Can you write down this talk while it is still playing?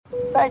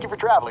Thank you for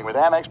traveling with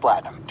Amex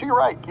Platinum. To your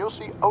right, you'll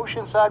see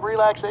oceanside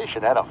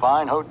relaxation at a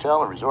fine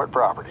hotel and resort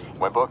property.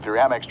 When booked through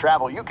Amex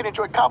Travel, you can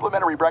enjoy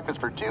complimentary breakfast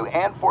for 2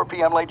 and 4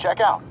 p.m. late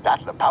checkout.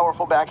 That's the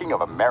powerful backing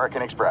of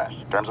American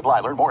Express. Terms apply.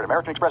 Learn more at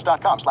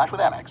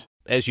americanexpress.com/withAmex.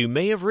 As you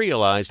may have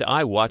realized,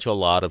 I watch a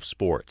lot of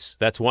sports.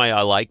 That's why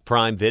I like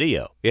Prime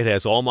Video. It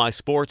has all my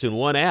sports in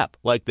one app,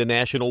 like the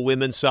National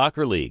Women's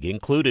Soccer League,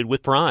 included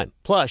with Prime.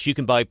 Plus, you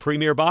can buy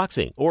Premier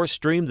Boxing or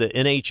stream the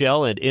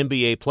NHL and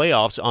NBA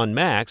playoffs on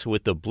Max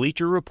with the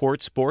Bleacher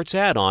Report Sports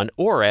add-on,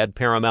 or add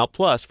Paramount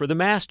Plus for the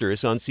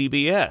Masters on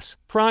CBS.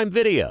 Prime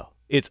Video.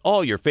 It's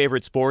all your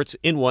favorite sports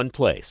in one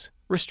place.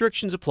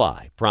 Restrictions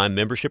apply. Prime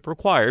membership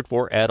required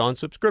for add-on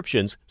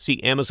subscriptions.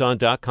 See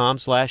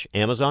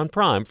Amazon.com/Amazon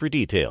Prime for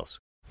details.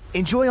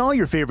 Enjoy all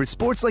your favorite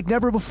sports like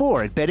never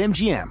before at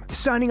BetMGM.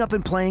 Signing up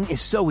and playing is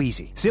so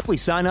easy. Simply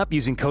sign up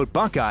using code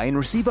Buckeye and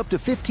receive up to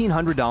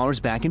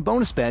 $1,500 back in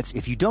bonus bets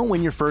if you don't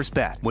win your first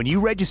bet. When you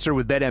register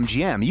with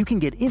BetMGM, you can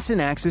get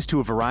instant access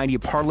to a variety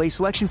of parlay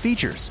selection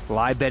features,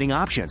 live betting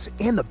options,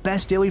 and the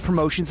best daily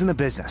promotions in the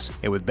business.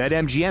 And with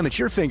BetMGM at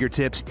your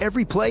fingertips,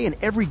 every play and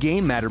every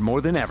game matter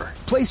more than ever.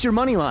 Place your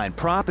moneyline,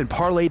 prop, and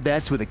parlay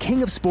bets with the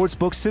king of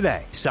sportsbooks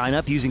today. Sign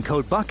up using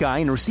code Buckeye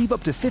and receive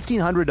up to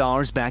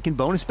 $1,500 back in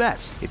bonus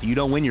bets if you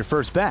don't win your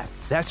first bet.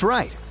 That's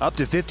right, up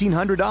to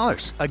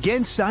 $1,500.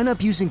 Again, sign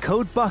up using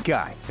code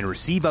Buckeye and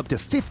receive up to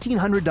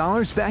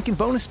 $1,500 back in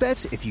bonus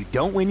bets if you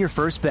don't win your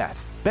first bet.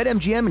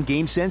 BetMGM and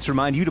GameSense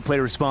remind you to play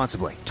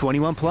responsibly.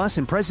 21 plus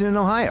and present in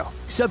Ohio.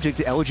 Subject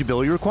to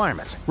eligibility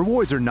requirements.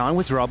 Rewards are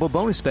non-withdrawable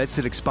bonus bets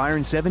that expire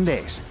in 7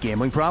 days.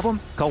 Gambling problem?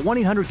 Call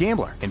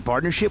 1-800-GAMBLER in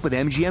partnership with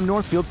MGM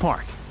Northfield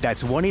Park.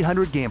 That's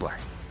 1-800-GAMBLER.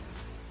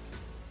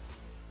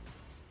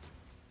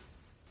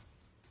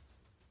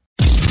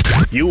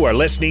 You are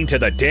listening to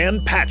The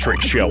Dan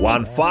Patrick Show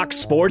on Fox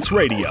Sports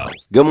Radio.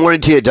 Good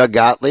morning to you, Doug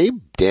Gottlieb,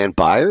 Dan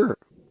Beyer,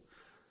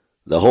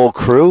 the whole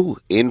crew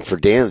in for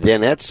Dan.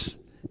 That's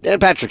Dan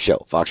Patrick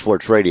Show, Fox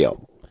Sports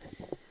Radio.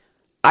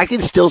 I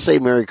can still say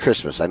Merry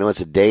Christmas. I know it's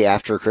a day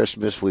after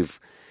Christmas. We've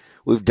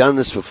done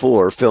this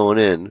before, filling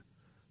in,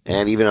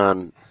 and even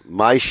on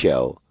my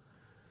show,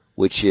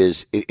 which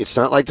is, it's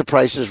not like The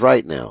Price is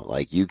Right now.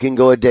 Like, you can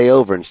go a day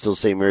over and still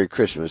say Merry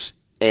Christmas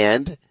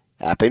and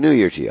Happy New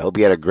Year to you. Hope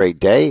you had a great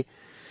day.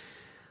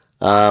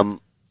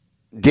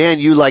 Dan,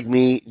 you, like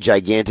me,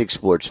 gigantic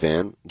sports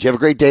fan. Did you have a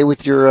great day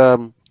with your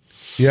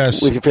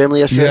yes, with your family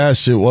yesterday?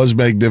 Yes, it was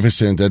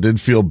magnificent. I did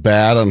feel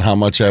bad on how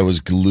much I was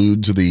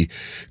glued to the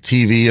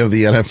TV of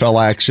the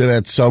NFL action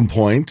at some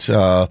point.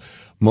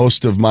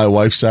 Most of my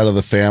wife's side of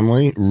the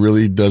family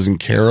really doesn't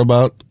care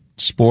about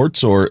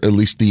sports, or at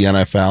least the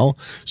NFL.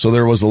 So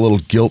there was a little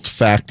guilt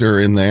factor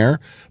in there.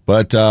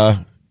 But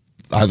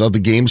I thought the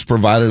games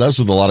provided us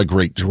with a lot of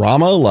great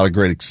drama, a lot of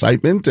great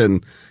excitement,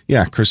 and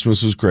yeah,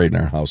 Christmas was great in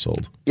our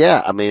household.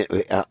 Yeah, I mean,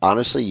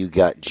 honestly, you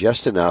got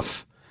just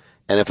enough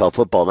NFL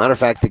football. Matter of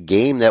fact, the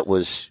game that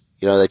was,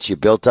 that you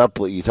built up,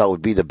 what you thought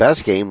would be the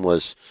best game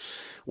was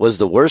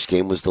the worst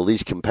game, was the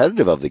least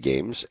competitive of the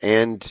games.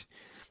 And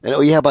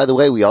oh yeah, by the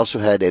way, we also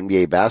had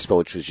NBA basketball,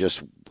 which was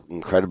just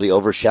incredibly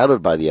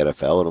overshadowed by the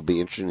NFL. It'll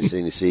be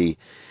interesting to see,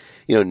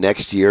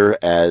 next year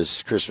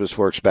as Christmas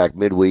works back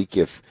midweek,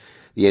 if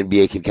the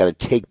NBA can kind of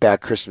take back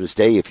Christmas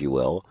Day, if you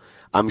will.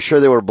 I'm sure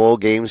there were bowl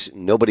games.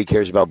 Nobody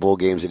cares about bowl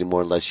games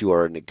anymore unless you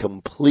are a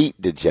complete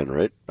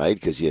degenerate, right?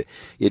 Because you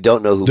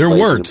don't know who there plays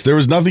weren't. There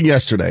was nothing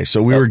yesterday,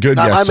 so we were good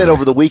yesterday. I meant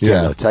over the weekend,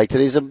 yeah. though. Like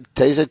today's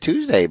a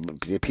Tuesday.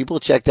 People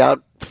checked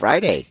out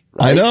Friday,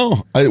 right? I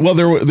know.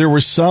 There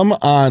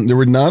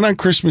were none on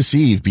Christmas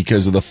Eve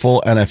because of the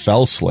full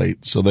NFL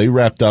slate. So they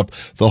wrapped up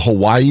the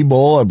Hawaii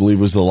Bowl, I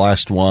believe, was the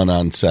last one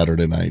on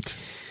Saturday night.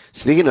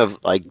 Speaking of,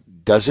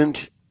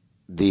 doesn't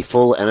the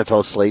full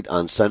NFL slate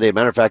on Sunday.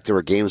 Matter of fact, there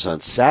were games on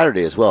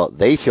Saturday as well.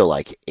 They feel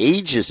like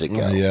ages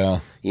ago.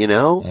 Yeah. I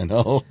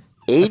know.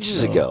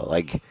 Ages ago.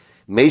 Like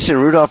Mason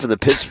Rudolph and the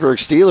Pittsburgh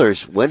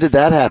Steelers. When did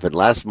that happen?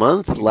 Last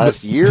month?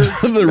 Last year?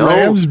 The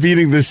Rams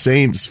beating the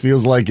Saints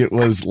feels like it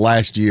was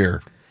last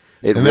year.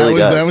 It really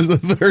does. That was the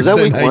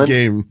Thursday night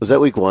game. Was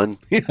that week one?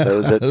 Yeah.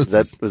 Was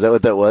that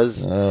what that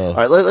was? Oh. All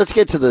right, let's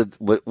get to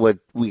what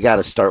we got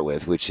to start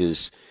with, which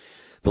is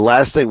the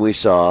last thing we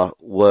saw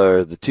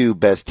were the two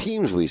best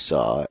teams we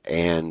saw,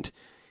 and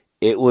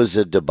it was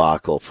a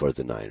debacle for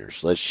the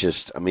Niners. I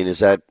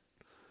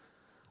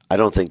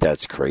don't think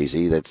that's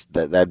crazy.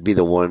 That'd be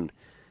the one.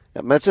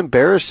 That's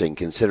embarrassing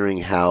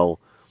considering how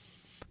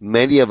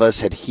many of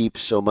us had heaped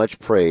so much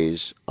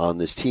praise on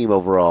this team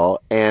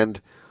overall, and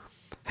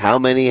how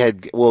many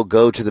will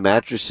go to the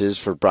mattresses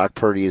for Brock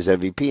Purdy as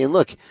MVP. And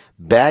look,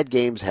 bad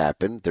games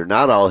happen. They're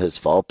not all his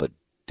fault, but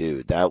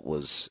dude, that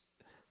was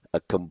a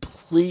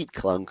complete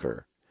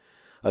clunker.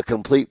 4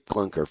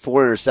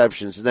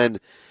 interceptions. And then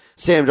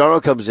Sam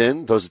Darnold comes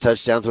in, throws a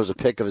touchdown, throws a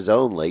pick of his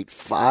own late.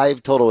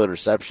 5 total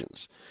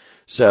interceptions.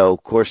 So,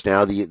 of course,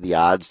 now the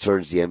odds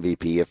towards the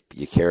MVP, if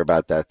you care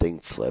about that thing,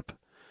 flip.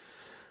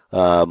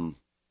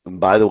 And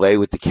by the way,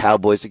 with the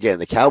Cowboys, again,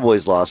 the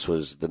Cowboys' loss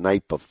was the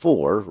night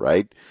before,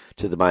 right,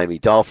 to the Miami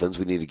Dolphins.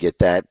 We need to get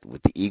that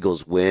with the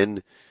Eagles'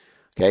 win.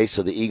 Okay,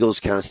 so the Eagles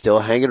kind of still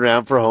hanging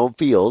around for home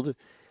field,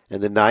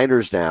 and the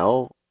Niners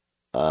now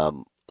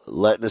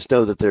letting us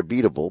know that they're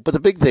beatable. But the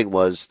big thing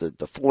was the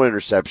 4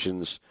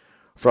 interceptions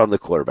from the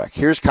quarterback.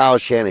 Here's Kyle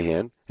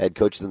Shanahan, head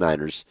coach of the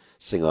Niners,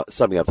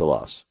 summing up the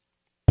loss.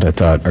 I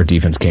thought our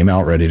defense came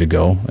out ready to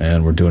go,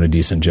 and we're doing a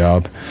decent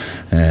job,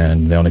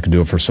 and they only can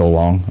do it for so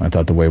long. I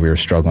thought the way we were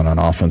struggling on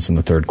offense in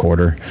the third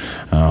quarter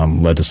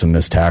led to some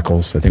missed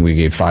tackles. I think we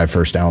gave 5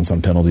 first downs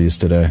on penalties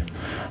today.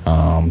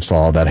 Saw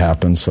all that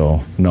happen,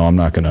 so no, I'm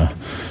not going to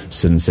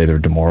sit and say they're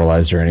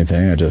demoralized or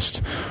anything.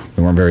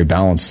 We weren't very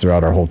balanced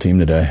throughout our whole team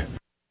today.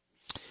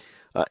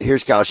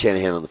 Here's Kyle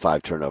Shanahan on the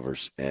 5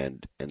 turnovers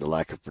and the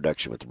lack of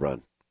production with the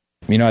run.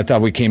 I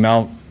thought we came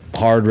out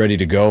hard, ready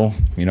to go,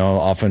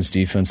 offense,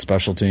 defense,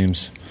 special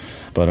teams.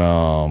 But,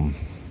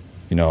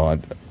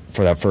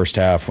 for that first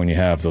half, when you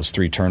have those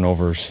 3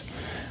 turnovers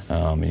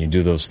and you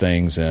do those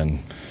things and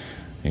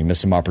you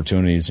miss some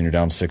opportunities and you're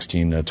down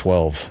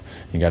 16-12,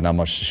 you got not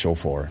much to show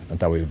for it. I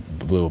thought we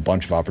blew a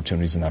bunch of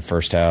opportunities in that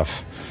first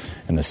half.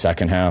 In the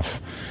second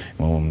half,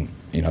 when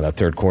that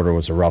third quarter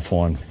was a rough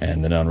one,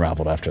 and then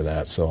unraveled after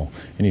that. So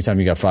anytime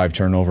you got 5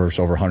 turnovers,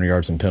 over 100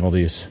 yards and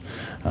penalties,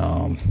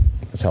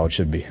 that's how it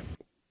should be.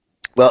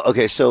 Well,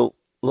 okay, so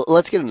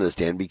let's get into this,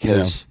 Dan,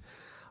 because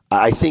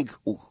I think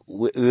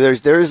there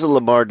is a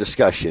Lamar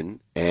discussion,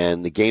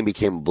 and the game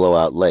became a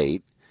blowout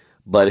late.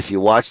 But if you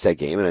watched that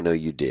game, and I know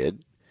you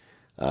did,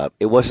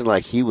 it wasn't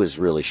like he was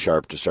really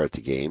sharp to start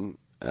the game.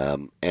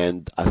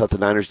 And I thought the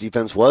Niners'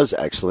 defense was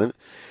excellent.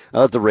 I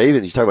thought the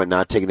Ravens, you talk about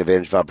not taking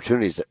advantage of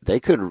opportunities, they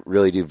could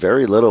really do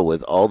very little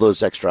with all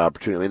those extra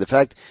opportunities. I mean, the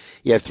fact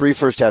you have 3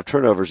 first-half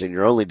turnovers and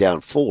you're only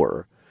down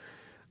 4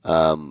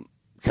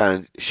 kind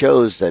of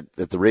shows that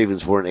the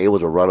Ravens weren't able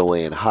to run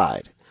away and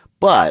hide.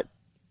 But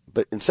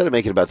instead of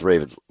making it about the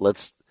Ravens,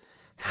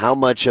 how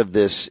much of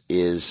this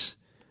is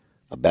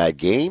a bad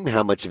game?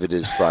 How much of it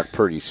is Brock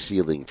Purdy's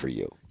ceiling for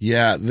you?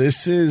 Yeah,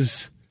 this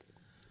is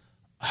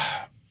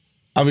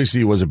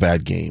obviously it was a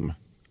bad game.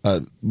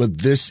 But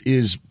this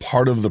is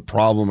part of the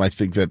problem, I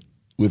think, that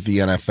with the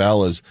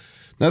NFL is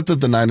not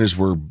that the Niners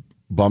were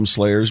bum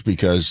slayers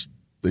because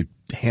they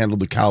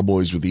handled the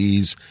Cowboys with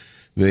ease.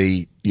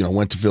 They,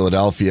 went to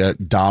Philadelphia,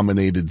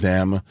 dominated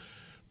them.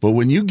 But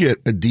when you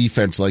get a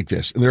defense like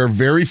this, and there are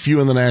very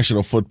few in the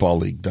National Football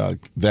League, Doug,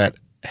 that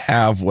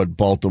have what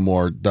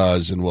Baltimore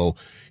does and will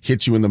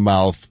hit you in the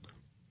mouth,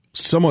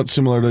 somewhat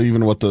similar to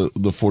even what the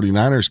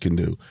 49ers can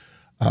do.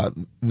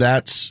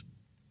 That's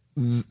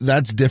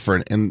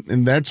different.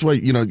 And that's why,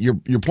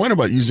 your point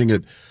about using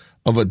it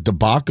of a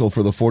debacle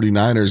for the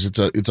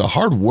 49ers, it's a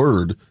hard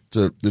word.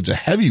 It's a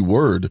heavy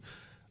word,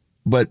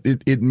 but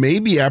it may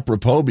be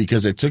apropos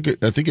because I think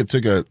it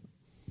took a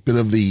bit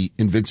of the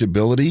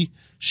invincibility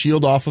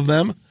shield off of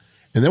them.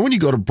 And then when you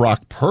go to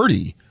Brock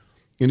Purdy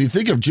and you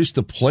think of just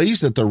the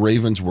plays that the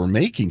Ravens were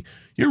making,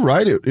 you're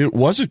right. It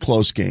was a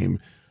close game.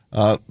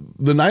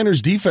 The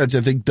Niners defense,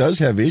 I think, does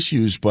have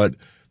issues, but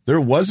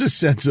there was a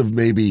sense of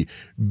maybe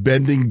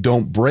bending,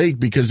 don't break,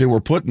 because they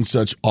were put in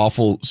such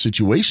awful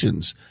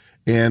situations.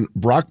 And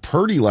Brock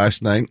Purdy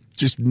last night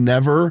just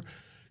never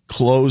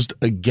closed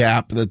a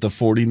gap that the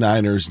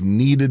 49ers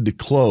needed to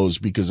close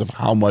because of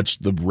how much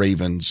the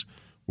Ravens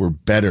were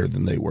better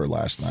than they were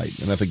last night.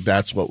 And I think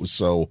that's what was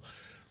so,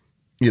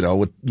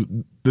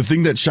 the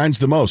thing that shines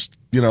the most.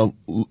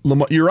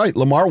 Lamar, you're right.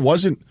 Lamar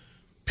wasn't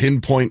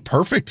pinpoint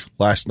perfect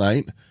last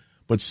night.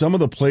 But some of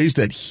the plays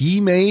that he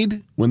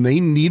made when they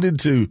needed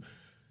to,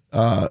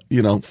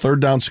 third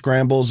down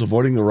scrambles,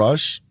 avoiding the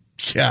rush,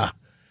 yeah,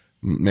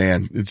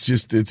 man, it's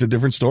a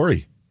different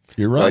story.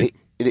 You're right.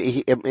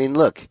 I mean,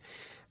 look,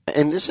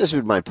 and this has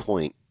been my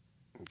point,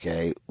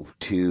 okay,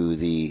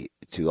 to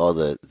all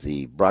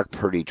the Brock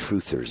Purdy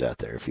truthers out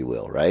there, if you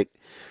will, right?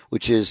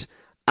 Which is,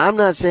 I'm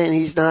not saying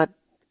he's not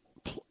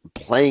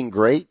playing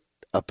great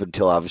up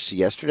until obviously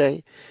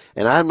yesterday,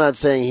 and I'm not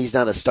saying he's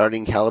not a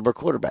starting caliber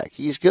quarterback.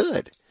 He's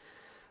good.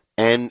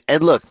 And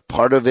look,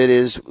 part of it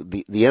is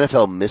the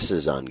NFL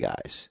misses on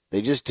guys.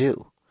 They just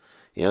do.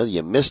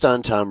 You missed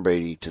on Tom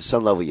Brady to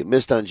some level. You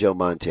missed on Joe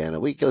Montana.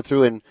 We go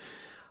through and,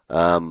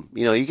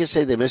 you can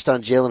say they missed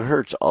on Jalen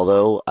Hurts,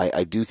 although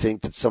I do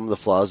think that some of the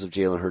flaws of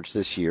Jalen Hurts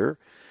this year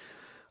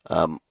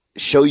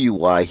show you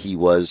why he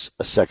was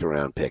a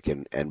second-round pick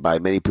and by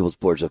many people's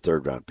boards a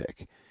third-round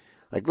pick.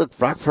 Like, look,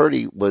 Brock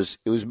Purdy was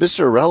Mr.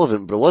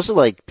 Irrelevant, but it wasn't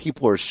like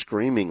people were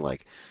screaming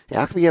like, hey,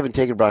 how come you haven't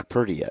taken Brock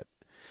Purdy yet?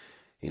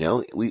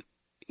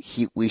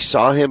 We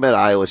saw him at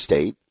Iowa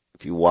State.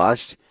 If you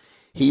watched,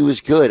 he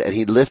was good, and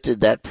he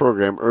lifted that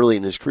program early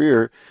in his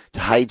career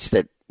to heights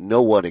that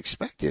no one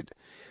expected.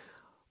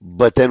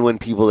 But then when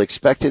people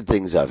expected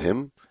things of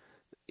him,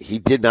 he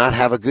did not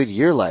have a good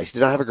year did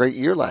not have a great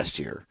year last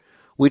year,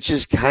 which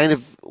is kind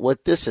of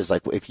what this is.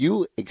 Like, if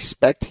you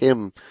expect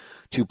him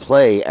to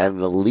play at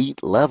an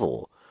elite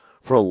level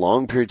for a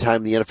long period of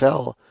time in the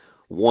NFL,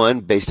 one,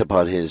 based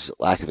upon his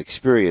lack of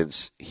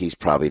experience, he's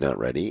probably not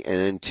ready. And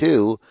then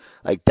two,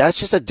 that's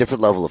just a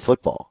different level of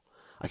football.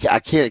 I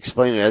can't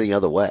explain it any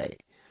other way.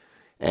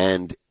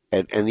 And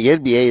and the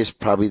NBA is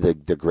probably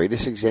the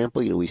greatest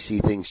example. We see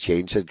things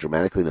change so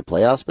dramatically in the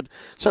playoffs, but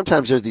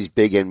sometimes there's these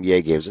big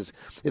NBA games.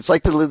 It's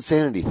like the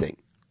Linsanity thing,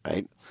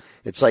 right?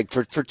 It's like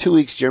for 2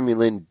 weeks, Jeremy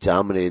Lin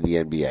dominated the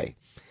NBA.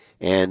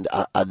 And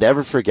I'll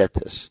never forget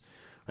this.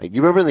 Right?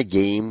 You remember the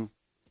game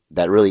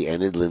that really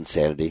ended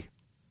Linsanity?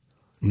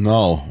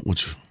 No.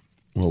 What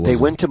was they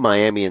it? went to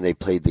Miami and they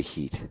played the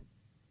Heat.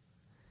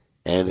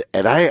 And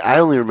I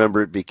only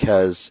remember it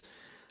because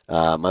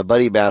my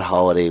buddy Matt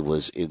Holliday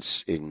was in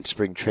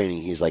spring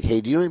training. He's like,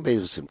 hey, do you know anybody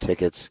with some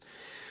tickets?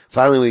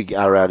 Finally, we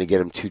got around to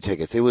get him 2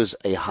 tickets. It was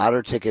a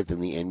hotter ticket than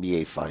the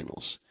NBA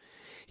Finals.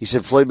 He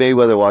said Floyd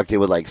Mayweather walked in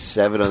with like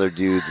 7 other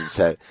dudes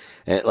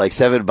and like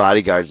 7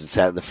 bodyguards and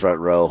sat in the front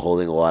row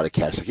holding a lot of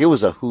cash. Like it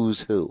was a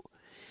who's who.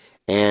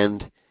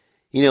 And,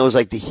 it was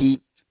like the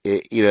Heat,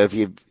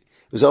 it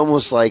was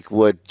almost like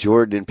what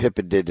Jordan and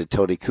Pippen did to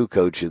Tony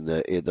Kukoc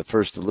in the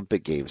first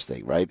Olympic Games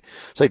thing, right?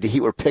 It's like the Heat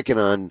were picking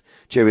on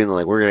Jeremy and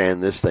like, we're going to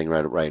end this thing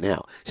right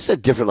now. It's just a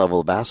different level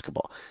of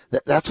basketball.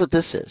 That's what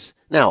this is.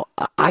 Now,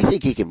 I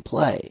think he can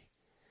play.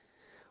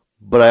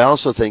 But I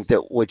also think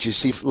that what you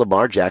see from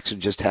Lamar Jackson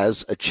just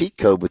has a cheat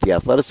code with the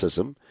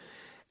athleticism,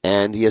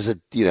 and he has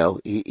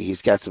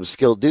he's got some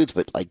skilled dudes.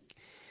 But like,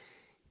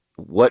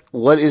 what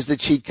is the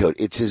cheat code?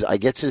 It's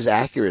his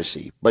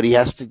accuracy, but he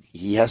has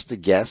to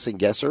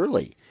guess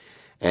early.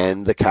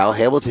 And the Kyle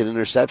Hamilton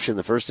interception,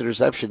 the first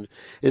interception,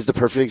 is the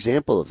perfect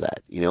example of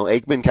that.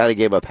 Aikman kind of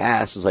gave a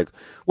pass. It's like,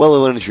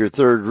 well, when it's your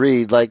third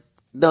read, like,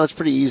 no, it's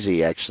pretty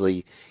easy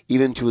actually,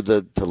 even to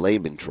the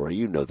layman, Troy.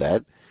 You know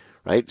that.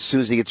 Right? As soon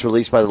as he gets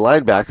released by the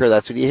linebacker,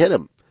 that's when you hit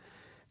him.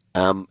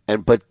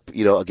 But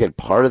again,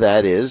 part of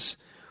that is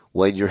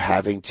when you're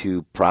having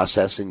to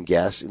process and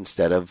guess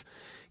instead of,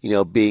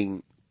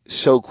 being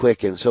so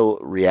quick and so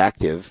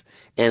reactive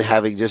and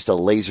having just a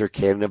laser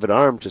cannon of an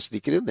arm to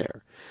sneak it in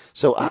there.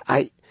 So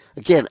I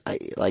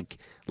like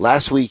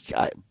last week,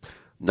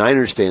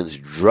 Niners fans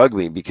drug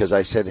me because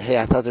I said, hey,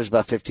 I thought there's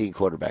about 15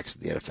 quarterbacks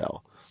in the NFL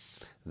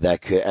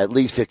that could, at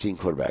least 15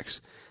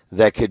 quarterbacks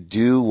that could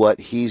do what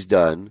he's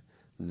done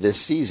this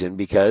season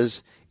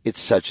because it's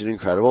such an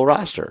incredible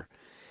roster.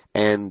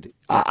 And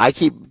I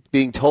keep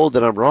being told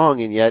that I'm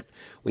wrong, and yet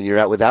when you're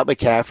out without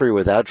McCaffrey,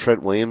 without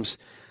Trent Williams,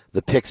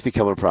 the picks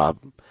become a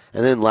problem.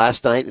 And then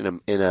last night in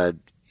a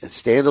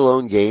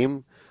standalone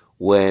game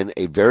when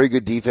a very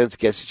good defense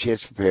gets a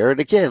chance to prepare, and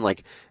again,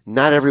 like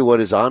not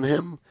everyone is on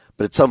him,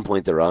 but at some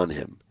point they're on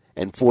him.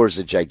 And 4 is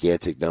a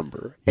gigantic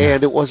number.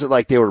 And it wasn't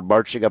like they were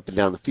marching up and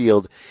down the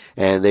field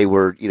and they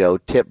were,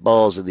 tip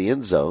balls in the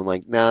end zone.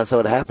 Like, no, that's not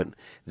what happened.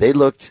 They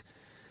looked,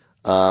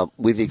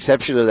 with the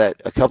exception of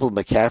that, a couple of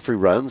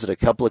McCaffrey runs and a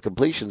couple of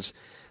completions,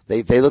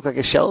 they looked like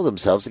a shell of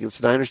themselves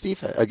against the Niners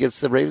defense, against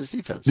the Ravens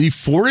defense. The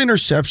 4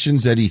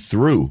 interceptions that he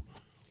threw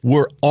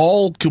were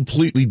all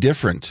completely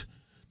different.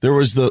 There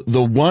was the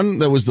one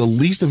that was the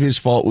least of his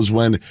fault was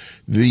when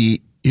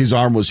his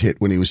arm was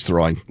hit when he was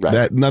throwing. Right.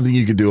 That nothing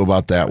you could do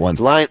about that one.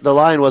 The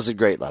line wasn't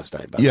great last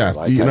night.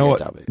 You know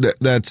what?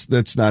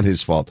 That's not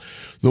his fault.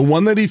 The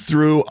one that he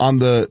threw on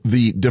the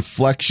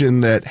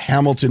deflection that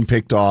Hamilton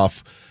picked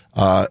off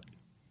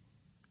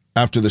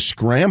after the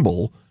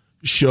scramble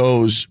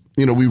shows.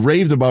 We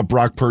raved about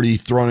Brock Purdy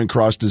throwing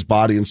across his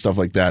body and stuff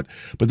like that,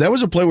 but that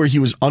was a play where he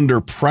was under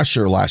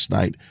pressure last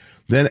night.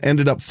 Then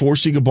ended up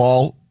forcing a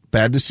ball.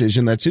 Bad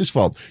decision. That's his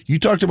fault. You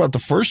talked about the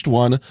first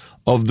one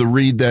of the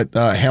read that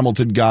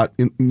Hamilton got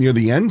near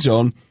the end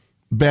zone.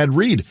 Bad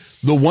read.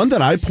 The one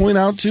that I point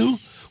out to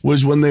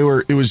was when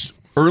it was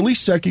early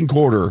second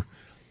quarter,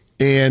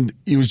 and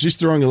he was just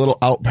throwing a little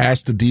out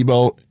pass to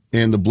Debo,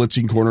 and the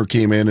blitzing corner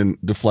came in and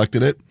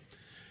deflected it.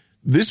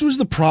 This was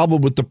the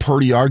problem with the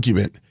Purdy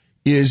argument,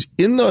 is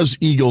in those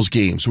Eagles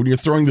games, when you're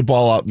throwing the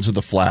ball out into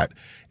the flat,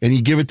 and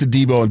you give it to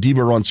Debo, and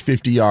Debo runs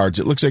 50 yards.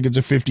 It looks like it's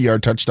a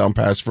 50-yard touchdown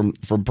pass from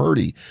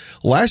Purdy.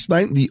 Last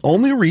night, the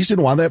only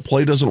reason why that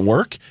play doesn't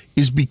work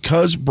is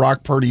because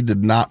Brock Purdy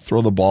did not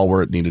throw the ball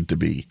where it needed to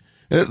be.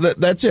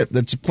 That's it.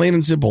 That's plain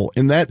and simple.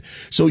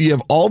 So you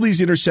have all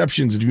these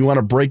interceptions, and if you want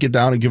to break it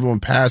down and give him a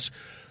pass,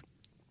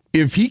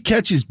 if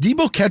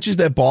Debo catches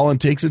that ball and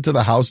takes it to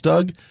the house,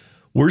 Doug,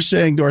 we're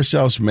saying to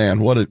ourselves, man,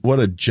 what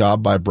a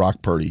job by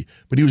Brock Purdy.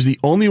 But he was the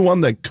only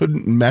one that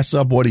couldn't mess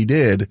up what he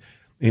did,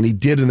 and he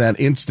did in that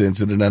instance,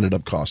 and it ended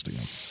up costing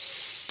him.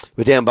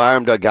 With Dan Beyer,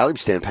 I'm Doug Gottlieb,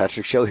 Stan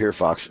Patrick Show here,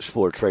 Fox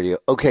Sports Radio.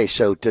 Okay,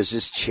 so does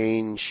this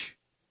change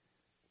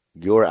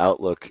your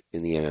outlook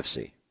in the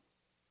NFC?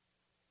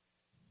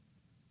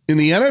 In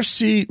the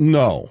NFC,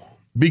 no.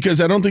 Because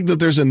I don't think that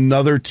there's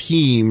another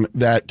team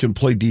that can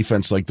play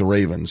defense like the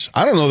Ravens.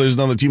 I don't know there's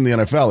another team in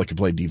the NFL that can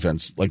play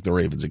defense like the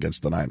Ravens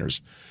against the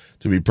Niners,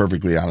 to be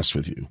perfectly honest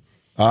with you.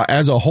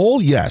 As a whole,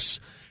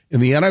 yes. In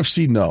the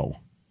NFC, no.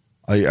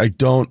 I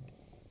don't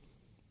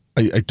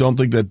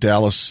think that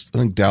Dallas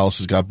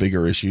has got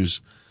bigger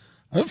issues.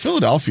 I think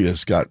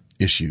Philadelphia's got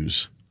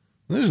issues.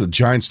 This is a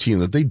Giants team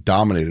that they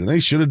dominated, and they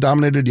should have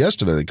dominated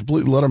yesterday. They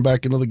completely let them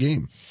back into the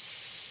game.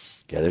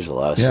 Yeah, there's a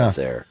lot of stuff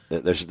there.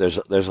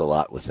 There's a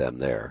lot with them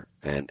there,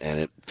 and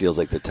it feels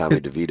like the Tommy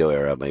DeVito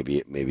era may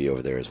be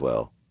over there as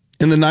well.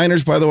 And the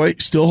Niners, by the way,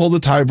 still hold the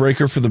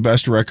tiebreaker for the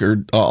best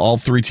record. All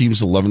three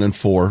teams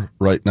 11-4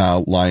 right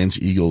now,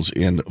 Lions, Eagles,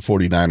 and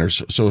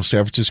 49ers. So if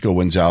San Francisco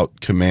wins out,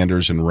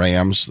 Commanders and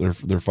Rams,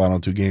 their final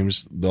two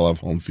games, they'll have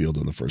home field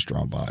in the first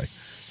round bye.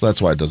 So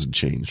that's why it doesn't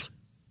change.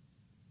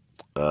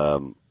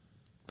 And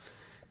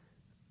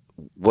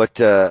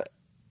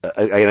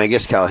I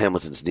guess Kyle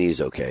Hamilton's knee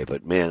is okay,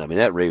 but man, I mean,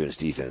 that Ravens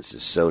defense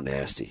is so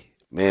nasty.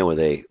 Man,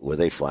 were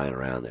they flying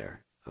around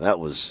there. That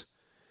was...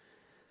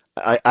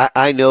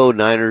 I know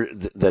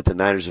that the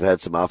Niners have had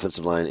some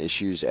offensive line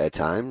issues at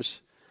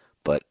times,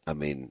 but, I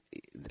mean,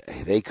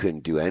 they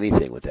couldn't do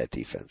anything with that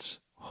defense.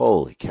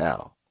 Holy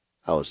cow.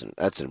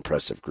 That's an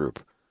impressive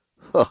group.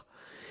 Huh.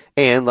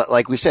 And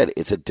like we said,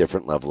 it's a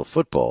different level of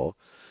football,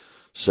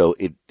 so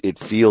it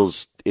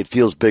feels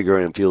bigger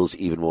and it feels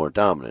even more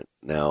dominant.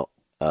 Now,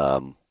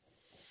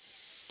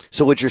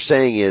 so what you're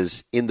saying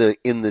is in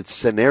the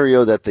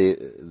scenario that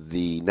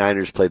the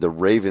Niners play the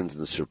Ravens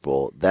in the Super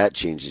Bowl, that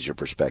changes your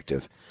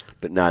perspective,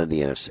 but not in the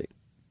NFC.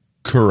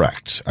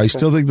 Correct. I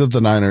still think that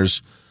the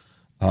Niners,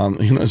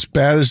 as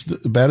bad as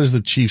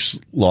the Chiefs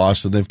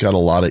lost, and they've got a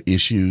lot of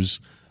issues.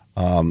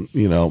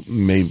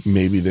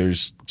 Maybe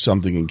there's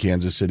something in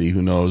Kansas City.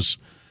 Who knows?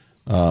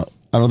 I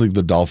don't think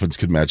the Dolphins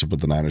could match up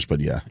with the Niners, but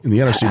yeah, in the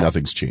NFC,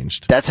 nothing's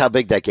changed. That's how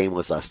big that game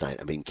was last night.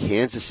 I mean,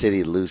 Kansas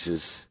City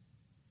loses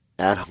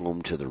at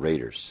home to the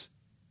Raiders.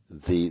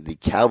 The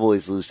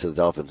Cowboys lose to the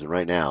Dolphins, and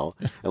right now,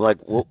 I'm like,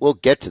 we'll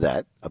get to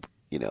that,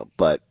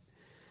 but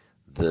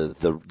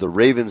the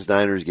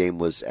Ravens-Niners game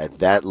was at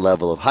that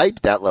level of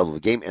hype, that level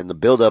of game, and the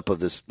buildup of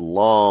this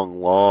long,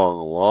 long,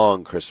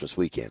 long Christmas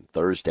weekend,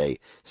 Thursday,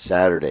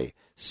 Saturday,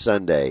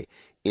 Sunday,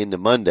 into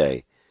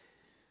Monday,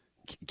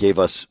 gave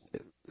us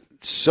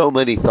so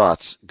many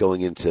thoughts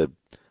going into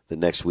the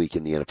next week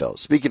in the NFL.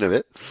 Speaking of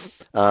it,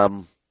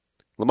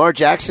 Lamar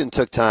Jackson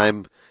took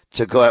time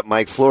to go at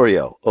Mike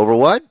Florio. Over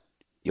what?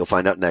 You'll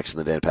find out next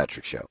on the Dan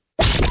Patrick Show.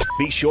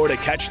 Be sure to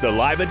catch the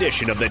live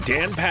edition of the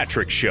Dan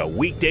Patrick Show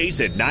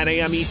weekdays at 9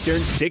 a.m.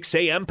 Eastern, 6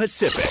 a.m.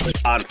 Pacific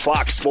on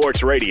Fox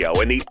Sports Radio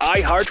and the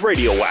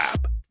iHeartRadio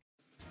app.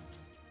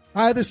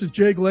 Hi, this is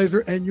Jay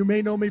Glazer, and you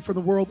may know me from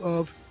the world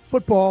of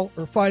football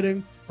or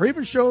fighting or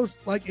even shows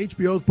like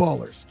HBO's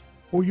Ballers.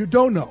 What you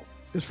don't know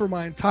is for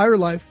my entire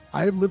life,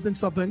 I have lived in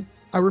something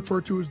I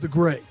refer to as the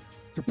gray.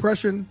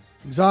 Depression,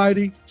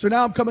 anxiety. So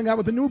now I'm coming out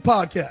with a new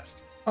podcast,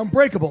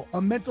 Unbreakable,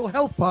 a mental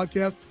health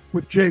podcast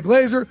with Jay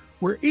Glazer,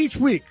 where each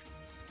week,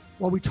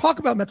 while we talk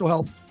about mental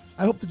health,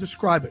 I hope to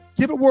describe it.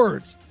 Give it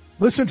words.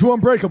 Listen to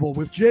Unbreakable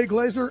with Jay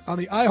Glazer on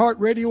the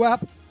iHeartRadio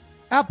app,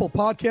 Apple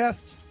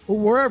Podcasts, or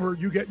wherever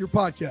you get your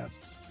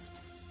podcasts.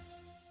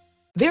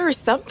 There are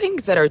some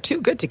things that are too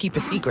good to keep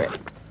a secret.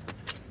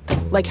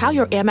 Like how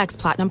your Amex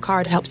Platinum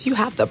card helps you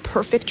have the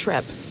perfect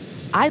trip.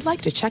 I'd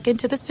like to check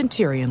into the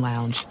Centurion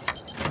Lounge.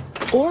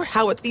 Or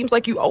how it seems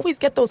like you always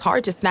get those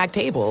hard-to-snag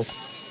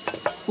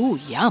tables. Ooh,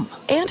 yum.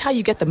 And how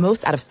you get the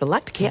most out of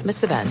select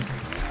can't-miss events.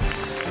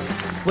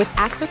 With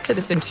access to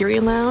the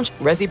Centurion Lounge,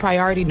 Resi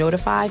Priority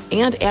Notified,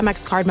 and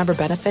Amex card member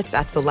benefits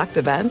at select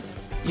events,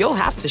 you'll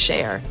have to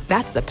share.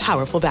 That's the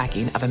powerful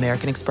backing of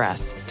American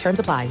Express. Terms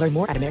apply. Learn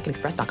more at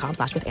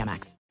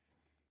americanexpress.com/withAmex.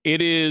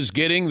 It is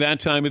getting that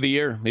time of the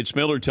year. It's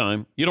Miller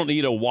time. You don't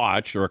need a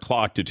watch or a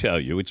clock to tell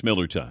you. It's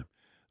Miller time.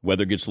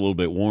 Weather gets a little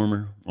bit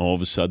warmer. All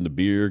of a sudden, the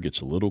beer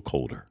gets a little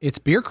colder. It's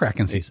beer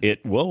cracking season.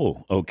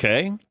 Whoa,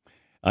 okay.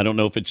 I don't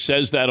know if it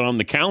says that on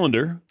the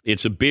calendar.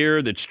 It's a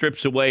beer that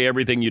strips away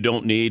everything you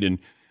don't need and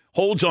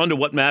holds on to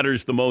what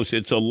matters the most.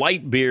 It's a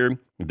light beer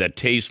that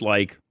tastes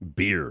like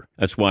beer.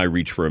 That's why I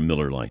reach for a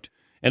Miller Lite.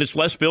 And it's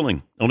less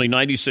filling, only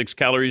 96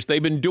 calories.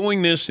 They've been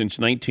doing this since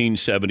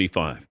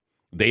 1975.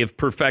 They have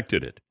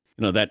perfected it.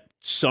 That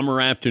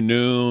summer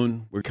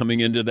afternoon, we're coming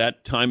into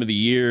that time of the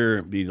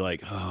year, be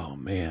like, oh,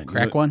 man.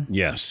 Crack one?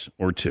 Yes,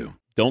 or two.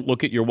 Don't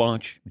look at your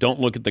watch. Don't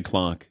look at the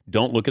clock.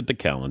 Don't look at the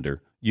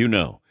calendar.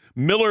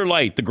 Miller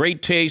Lite, the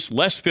great taste,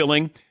 less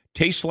filling,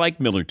 tastes like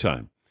Miller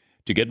time.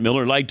 To get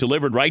Miller Lite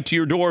delivered right to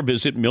your door,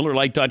 visit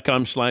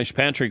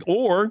MillerLite.com/Patrick,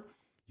 or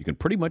you can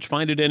pretty much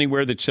find it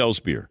anywhere that sells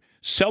beer.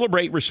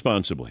 Celebrate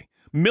responsibly.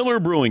 Miller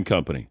Brewing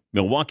Company,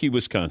 Milwaukee,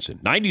 Wisconsin.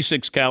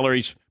 96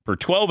 calories per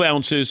 12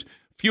 ounces,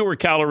 fewer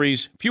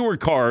calories, fewer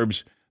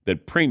carbs than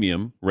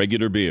premium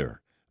regular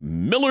beer.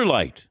 Miller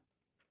Lite.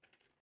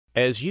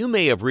 As you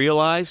may have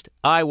realized,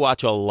 I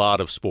watch a lot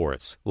of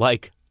sports,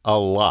 like a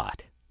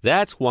lot.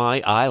 That's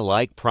why I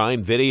like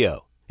Prime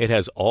Video. It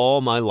has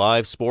all my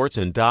live sports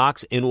and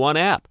docs in one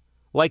app,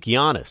 like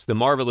Giannis, The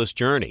Marvelous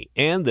Journey,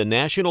 and the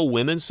National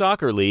Women's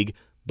Soccer League,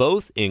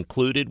 both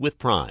included with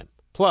Prime.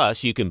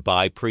 Plus, you can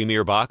buy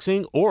Premier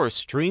Boxing or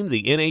stream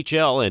the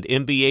NHL and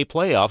NBA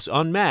playoffs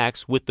on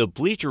Max with the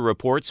Bleacher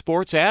Report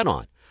Sports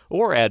add-on,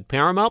 or add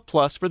Paramount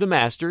Plus for the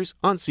Masters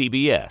on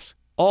CBS.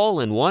 All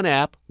in one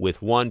app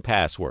with one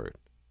password.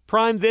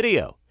 Prime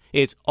Video.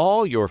 It's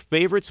all your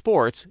favorite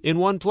sports in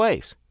one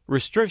place.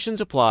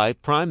 Restrictions apply.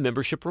 Prime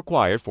membership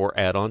required for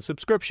add-on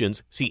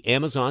subscriptions. See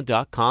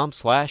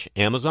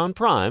Amazon.com/Amazon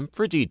Prime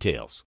for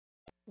details.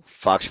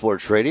 Fox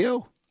Sports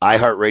Radio,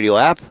 iHeartRadio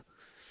app.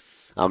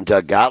 I'm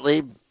Doug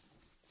Gottlieb.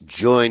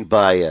 joined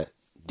by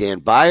Dan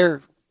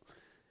Beyer.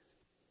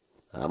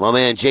 My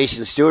man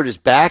Jason Stewart is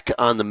back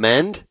on the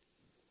mend.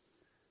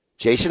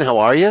 Jason, how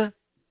are you?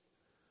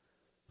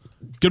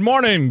 Good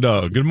morning,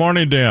 Doug. Good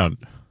morning, Dan.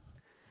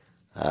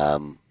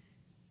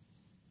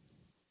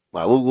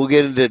 We'll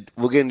get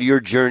into your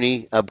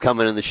journey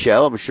upcoming in the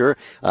show, I'm sure.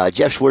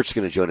 Jeff Schwartz is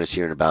going to join us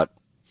here in about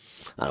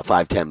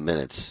 5-10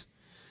 minutes.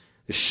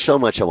 There's so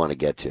much I want to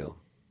get to.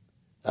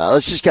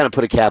 Let's just kind of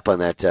put a cap on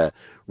that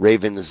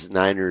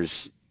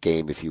Ravens-Niners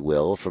game, if you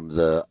will, from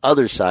the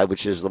other side,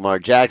 which is Lamar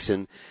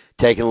Jackson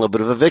taking a little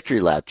bit of a victory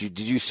lap. Did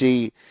you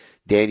see,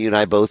 Dan, you and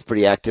I both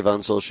pretty active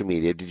on social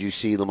media, did you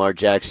see Lamar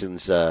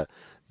Jackson's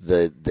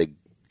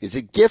is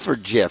it GIF or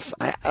GIF?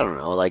 I don't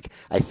know.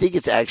 I think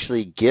it's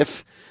actually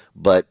GIF,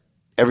 but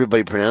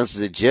everybody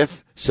pronounces it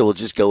GIF, so we'll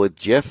just go with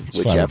GIF, it's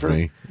whichever. Fine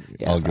with me.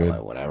 Yeah, all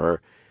good.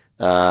 Whatever.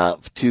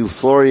 To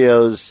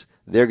Florio's,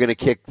 they're going to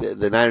kick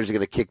the Niners are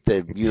going to kick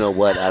the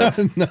you-know-what out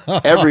of No.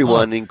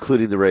 everyone,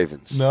 including the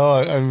Ravens. No,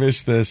 I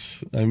missed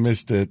this. I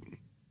missed it.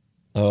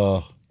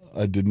 Oh,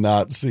 I did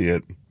not see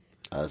it.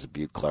 That was a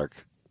Butte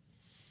Clark.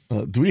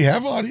 Do we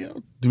have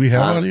audio? Do we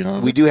have audio?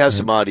 We do have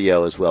some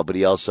audio as well, but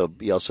he also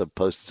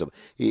posted some.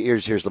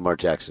 Here's Lamar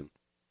Jackson.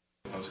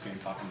 Post-game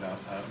talking about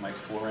Mike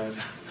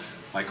Flores.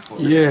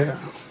 Yeah,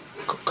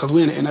 because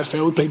we're in the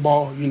NFL, we play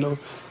ball,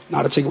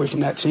 not to take away from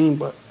that team,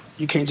 but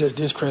you can't just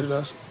discredit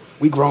us.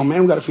 We grown,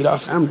 man, we got to feed our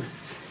family.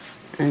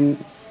 And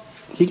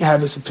he can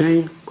have his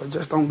opinion, but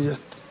just don't be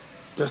just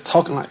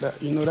talking like that.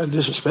 That's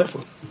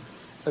disrespectful.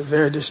 That's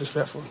very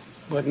disrespectful.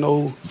 But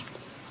no,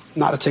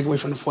 not to take away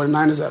from the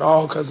 49ers at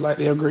all, because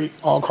they're great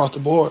all across the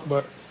board,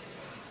 but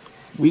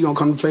we going to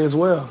come to play as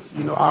well.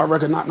 Our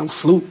record not no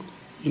fluke.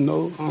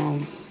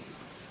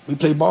 We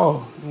play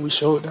ball, and we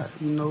showed that,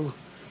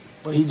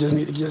 But he just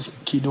need to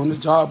just keep doing his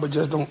job, but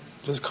just don't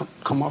just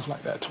come off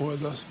like that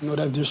towards us.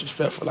 That's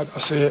disrespectful, like I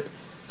said,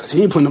 because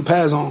he ain't putting the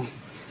pads on.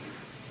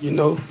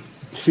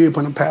 If he ain't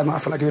putting the pads on, I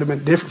feel like it would have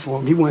been different for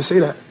him. He wouldn't say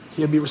that.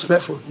 He'd be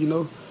respectful,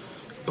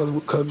 But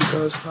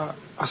because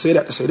I say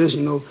that to say this,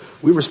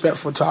 we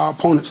respectful to our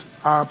opponents.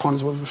 Our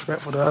opponents was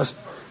respectful to us.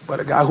 But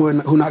a guy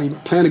who not even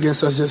playing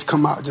against us just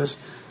come out just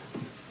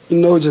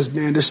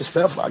being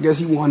disrespectful. I guess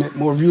he wanted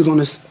more views on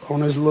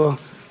his little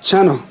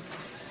channel.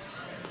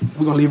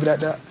 We're going to leave it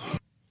at that.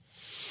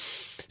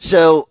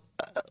 So,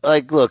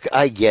 look,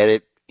 I get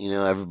it.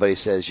 Everybody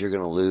says you're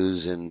going to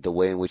lose, and the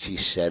way in which he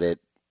said it,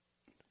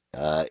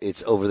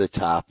 it's over the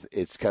top.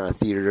 It's kind of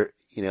theater,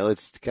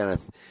 it's kind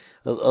of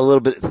a little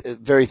bit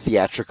very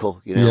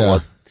theatrical, Yeah.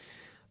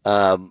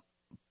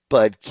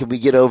 But can we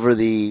get over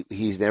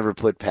he's never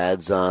put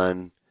pads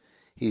on,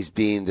 he's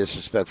being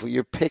disrespectful.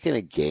 You're picking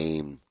a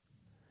game.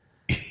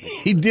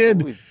 He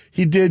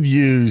did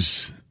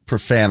use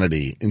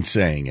profanity in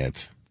saying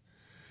it.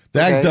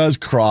 That does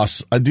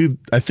cross. I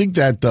think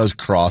that does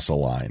cross a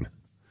line.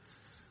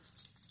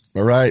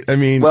 All right. I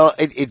mean, well,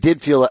 it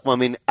did feel. I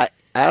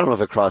don't know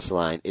if it crossed the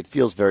line. It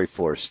feels very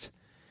forced.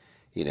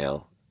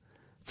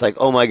 It's like,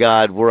 oh my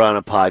God, we're on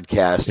a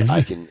podcast.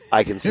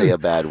 I can say a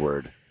bad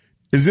word.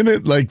 Isn't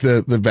it like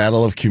the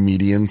battle of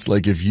comedians?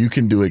 Like if you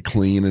can do it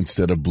clean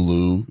instead of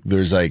blue,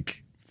 there's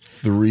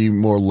 3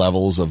 more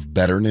levels of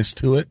betterness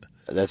to it.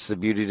 That's the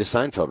beauty to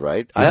Seinfeld,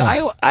 right?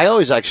 Yeah. I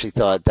always actually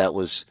thought that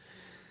was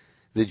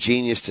the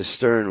genius to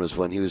Stern was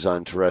when he was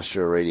on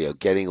terrestrial radio,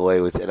 getting away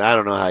with, and I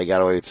don't know how he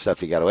got away with the stuff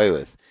he got away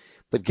with,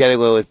 but getting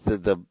away with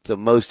the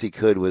most he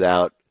could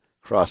without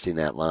crossing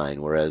that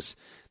line, whereas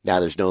now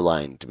there's no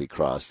line to be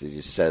crossed. He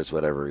just says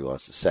whatever he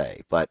wants to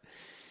say. But,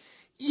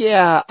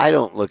 yeah, I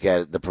don't look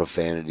at it, the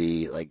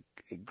profanity.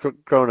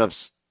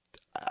 Grown-ups,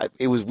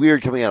 it was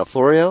weird coming out of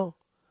Florio,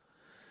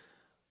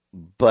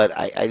 but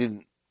I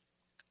didn't,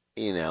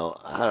 I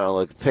don't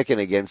know, picking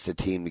against a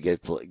team to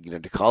get,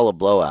 to call a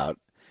blowout.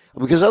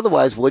 Because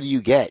otherwise, what do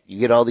you get? You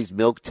get all these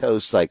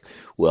milquetoasts like,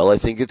 well, I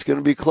think it's going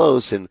to be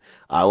close, and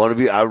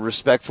I'm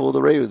respectful of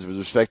the Ravens. With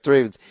respect to the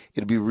Ravens,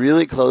 it'll be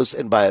really close,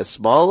 and by a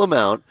small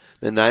amount,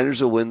 the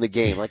Niners will win the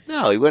game.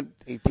 No,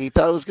 he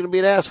thought it was going to be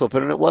an ass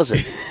whooping, and it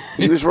wasn't.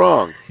 He was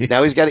wrong.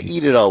 Now he's got to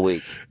eat it all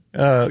week.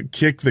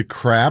 Kick the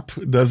crap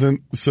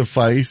doesn't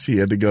suffice. He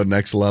had to go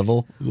next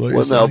level.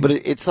 No, but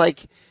it's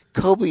like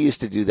Kobe used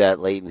to do that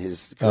late in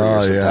his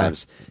career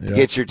sometimes to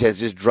get your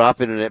attention. Just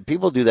drop in and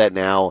people do that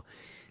now.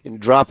 And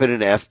drop in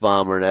an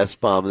F-bomb or an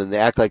S-bomb, and then they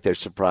act like they're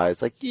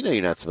surprised.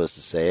 You're not supposed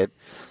to say it.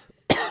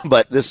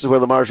 But this is where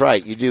Lamar's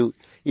right. You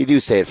do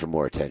say it for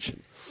more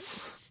attention.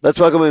 Let's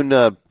welcome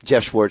in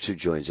Jeff Schwartz, who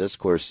joins us. Of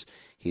course,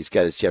 he's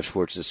got his Jeff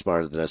Schwartz is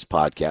Smarter Than Us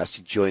podcast.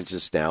 He joins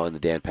us now in the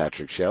Dan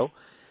Patrick Show.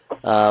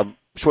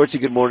 Schwartzy,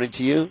 good morning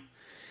to you.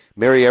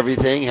 Merry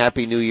everything.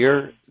 Happy New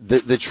Year.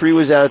 The tree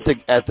was out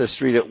at the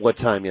street at what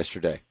time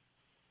yesterday?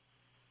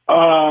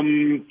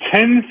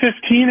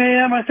 10:15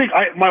 a.m. I think.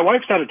 My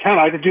wife's out of town.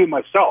 I had to do it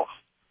myself.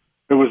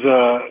 She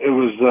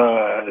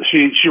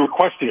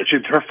requested it.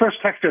 Her first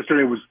text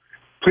yesterday was,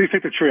 "Please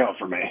take the tree out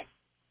for me."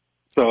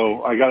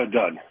 So I got it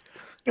done.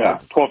 Yeah,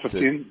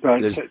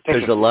 12:15.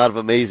 There's a lot of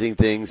amazing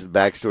things. The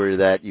backstory to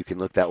that, you can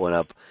look that one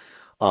up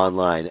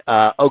online.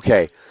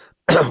 Okay,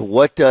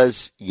 What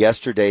does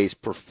yesterday's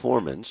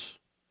performance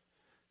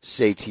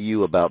say to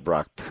you about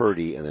Brock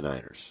Purdy and the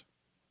Niners?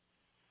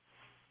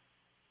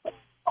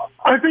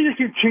 I think it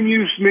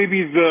continues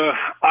maybe the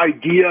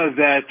idea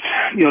that,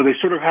 they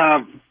sort of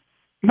have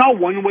not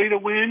one way to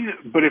win,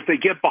 but if they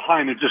get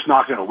behind, they're just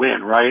not going to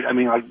win, right? I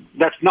mean,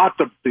 that's not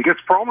the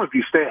biggest problem. If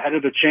you stay ahead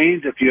of the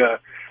chains, if you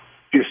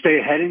stay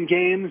ahead in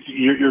games,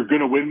 you're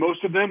going to win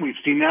most of them. We've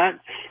seen that.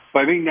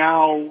 But I think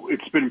now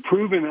it's been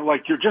proven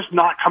that, you're just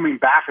not coming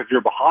back if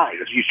you're behind.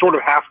 You sort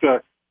of have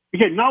to,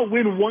 again, not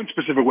win one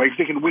specific way because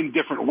they can win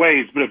different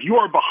ways. But if you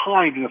are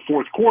behind in the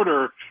fourth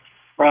quarter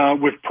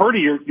with Purdy,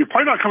 you're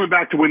probably not coming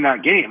back to win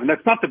that game. And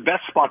that's not the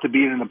best spot to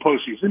be in the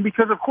postseason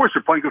because, of course,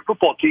 you're playing good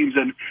football teams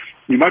and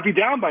you might be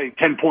down by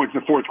 10 points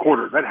in the fourth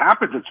quarter. That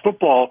happens. It's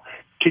football.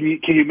 Can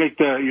you make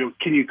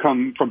can you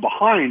come from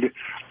behind?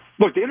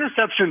 Look, the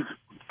interceptions,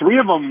 3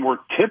 of them were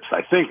tips,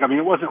 I think. I mean,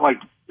 it wasn't like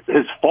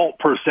his fault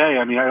per se.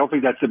 I mean, I don't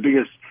think that's the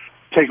biggest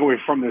takeaway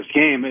from this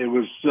game. It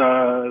was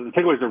the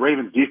takeaway is the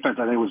Ravens defense,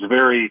 I think, was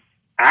very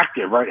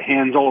active, right?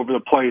 Hands all over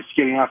the place,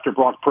 getting after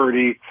Brock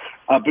Purdy.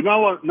 But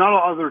not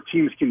all other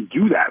teams can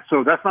do that.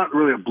 So that's not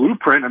really a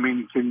blueprint. I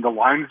mean, can the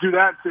Lions do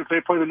that if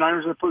they play the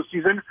Niners in the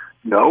postseason?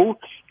 No.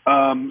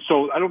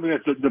 So I don't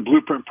think that's the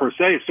blueprint per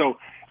se. So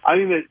I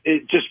think that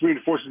it just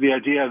reinforces the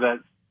idea that,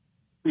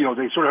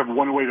 they sort of have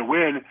one way to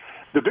win.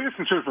 The biggest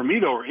concern for me,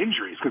 though, are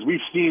injuries, because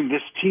we've seen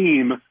this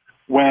team,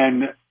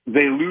 when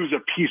they lose a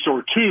piece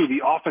or two,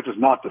 the offense is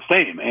not the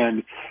same.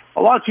 And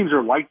a lot of teams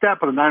are like that,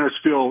 but the Niners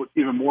feel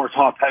even more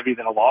top-heavy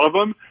than a lot of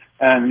them.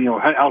 And,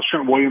 how's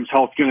Trent Williams'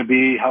 health going to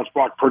be? How's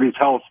Brock Purdy's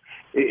health?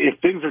 If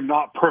things are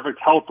not perfect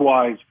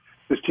health-wise,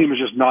 this team is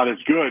just not as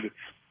good.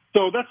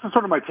 So that's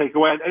sort of my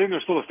takeaway. I think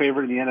they're still a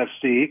favorite in the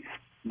NFC.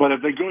 But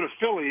if they go to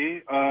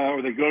Philly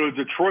or they go to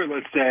Detroit,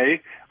 let's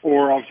say,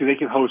 or obviously they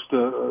can host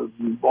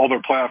all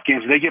their playoff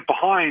games, if they get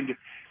behind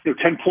 10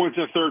 points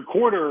in the third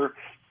quarter,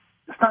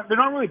 they're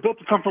not really built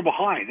to come from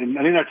behind. And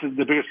I think that's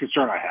the biggest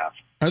concern I have.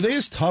 Are they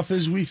as tough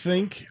as we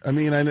think? I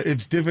mean, I know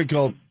it's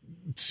difficult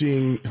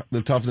seeing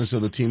the toughness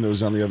of the team that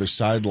was on the other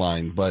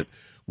sideline, but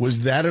was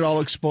that at all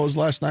exposed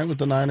last night with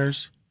the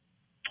Niners?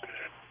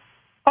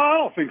 I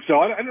don't think so.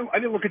 I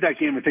didn't look at that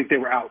game and think they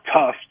were out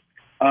tough.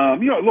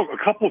 Look,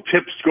 a couple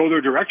tips go their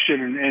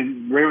direction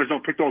and Ravens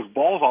don't pick those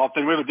balls off,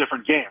 then we have a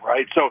different game,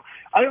 right? So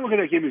I didn't look at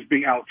that game as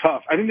being out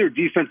tough. I think their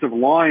defensive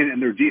line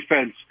and their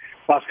defense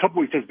last couple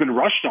of weeks has been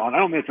rushed on. I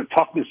don't think it's a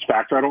toughness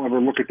factor. I don't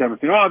ever look at them and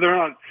think,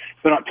 they're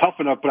not tough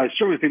enough, but I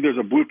certainly think there's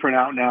a blueprint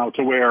out now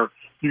to where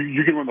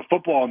you can run the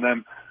football on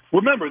them.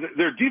 Remember,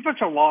 their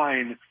defensive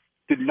line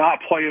did not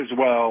play as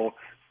well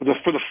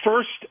for the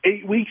first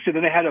 8 weeks, and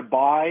then they had a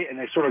bye, and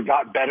they sort of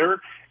got better.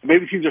 And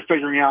maybe teams are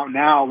figuring out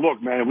now,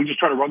 look, man, we just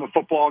try to run the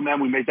football on them.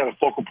 We make that a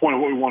focal point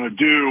of what we want to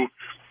do,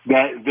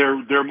 that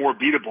they're more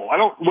beatable. I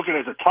don't look at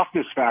it as a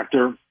toughness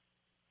factor,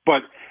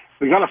 but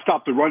we got to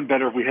stop the run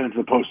better if we head into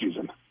the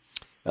postseason.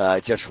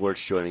 Jeff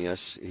Schwartz joining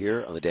us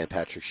here on the Dan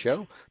Patrick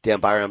Show. Dan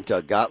Beyer, I'm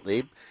Doug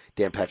Gottlieb.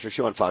 Dan Patrick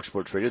Show on Fox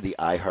Sports Radio, the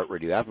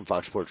iHeartRadio app, and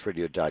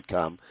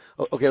foxsportsradio.com.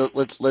 Okay,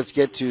 let's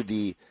get to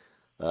the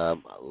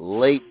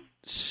late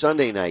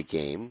Sunday night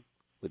game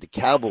with the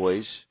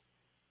Cowboys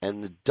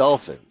and the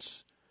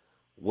Dolphins.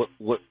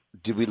 What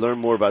did we learn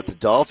more about the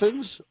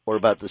Dolphins or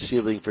about the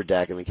ceiling for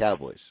Dak and the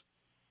Cowboys?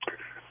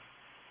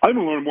 I've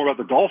been learning more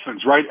about the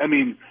Dolphins, right? I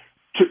mean,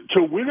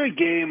 to win a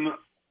game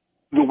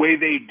the way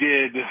they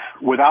did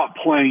without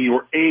playing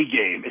your A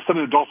game is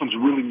something the Dolphins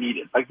really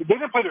needed. Like, they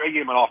didn't play their A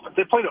game on offense.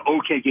 They played an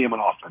okay game on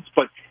offense.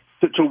 But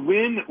to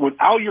win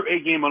without your A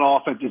game on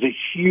offense is a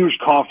huge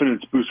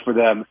confidence boost for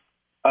them.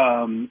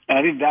 And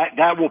I think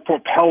that will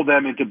propel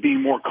them into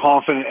being more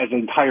confident as an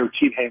entire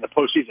team heading in the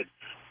postseason.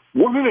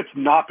 One thing that's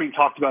not being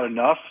talked about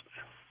enough,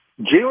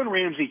 Jalen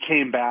Ramsey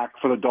came back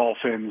for the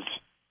Dolphins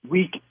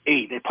week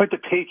 8. They played the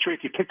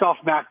Patriots. He picked off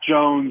Mac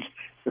Jones.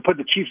 They played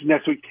the Chiefs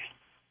next week.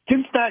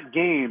 Since that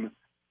game,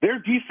 their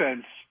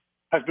defense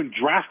has been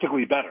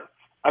drastically better.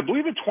 I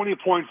believe the 20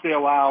 points they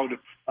allowed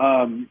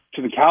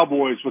to the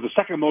Cowboys was the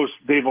second most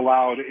they've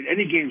allowed in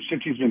any game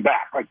since he's been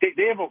back. Like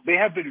they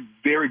have been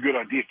very good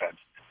on defense.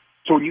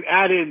 So when you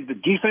add in the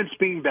defense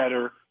being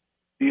better,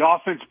 the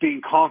offense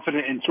being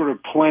confident and sort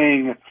of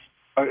playing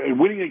and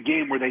winning a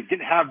game where they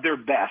didn't have their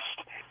best,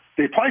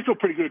 they probably feel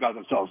pretty good about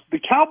themselves. The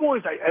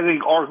Cowboys, I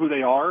think, are who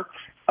they are.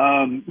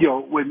 When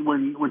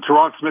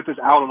Teron Smith is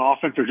out on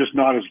offense, they're just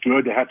not as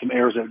good. They had some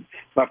errors at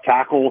left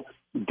tackle.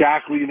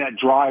 Dak leading that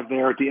drive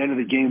there at the end of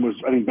the game was,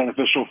 I think,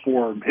 beneficial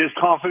for his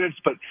confidence,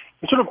 but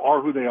they sort of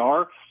are who they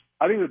are.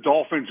 I think the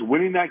Dolphins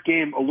winning that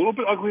game a little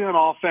bit ugly on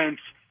offense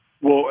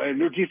and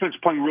their defense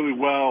playing really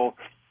well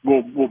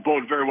will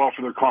bode very well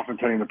for their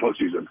confidence heading in the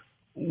postseason.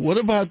 What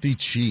about the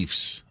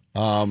Chiefs?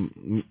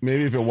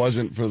 Maybe if it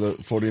wasn't for the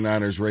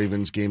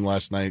 49ers-Ravens game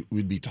last night,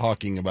 we'd be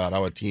talking about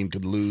how a team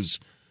could lose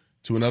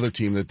to another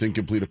team that didn't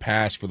complete a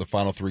pass for the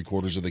final 3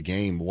 quarters of the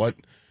game.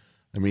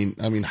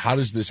 How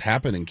does this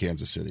happen in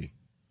Kansas City?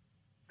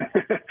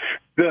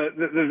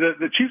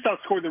 The Chiefs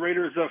outscored the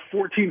Raiders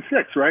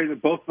 14-6, right?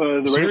 Both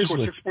the Raiders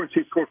scored 6 points,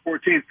 Chiefs scored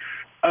 14.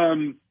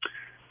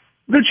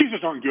 The Chiefs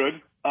just aren't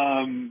good.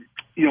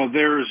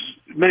 There's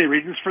many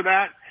reasons for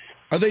that.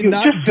 Are they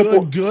not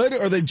good,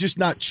 or are they just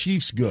not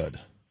Chiefs good?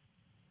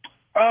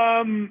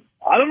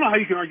 I don't know how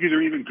you can argue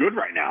they're even good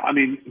right now. I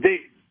mean,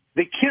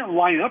 they can't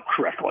line up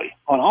correctly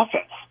on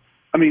offense.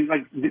 I mean,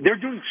 like, they're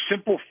doing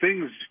simple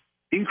things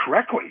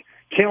incorrectly.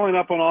 Can't line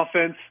up on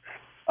offense.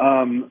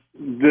 Don't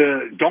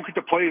get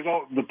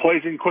the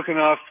plays in quick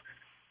enough.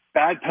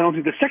 Bad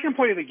penalty. The second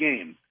play of the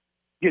game.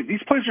 Yeah,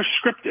 these plays are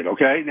scripted,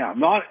 okay? Now,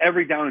 not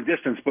every down and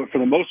distance, but for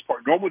the most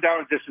part, normal down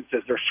and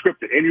distances, they're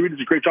scripted. Andy Reid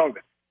does a great job of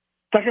it.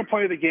 Second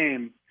play of the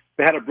game,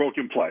 they had a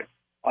broken play.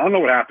 I don't know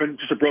what happened,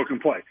 just a broken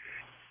play.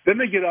 Then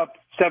they get up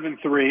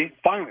 7-3.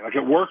 Finally, like,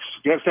 it works.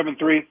 Get up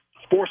 7-3,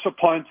 force a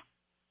punt.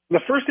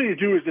 The first thing you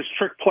do is this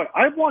trick play.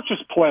 I've watched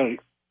this play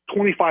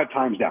 25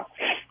 times now.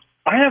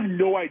 I have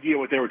no idea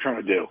what they were trying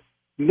to do.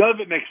 None of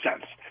it makes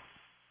sense.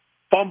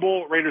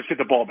 Fumble, Raiders get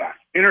the ball back.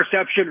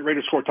 Interception,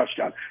 Raiders score a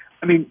touchdown.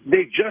 I mean,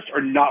 they just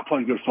are not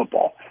playing good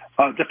football.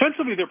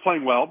 Defensively, they're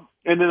playing well,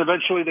 and then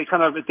eventually they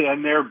kind of, at the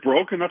end there,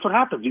 broke, and that's what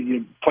happens.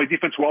 You play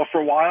defense well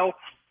for a while,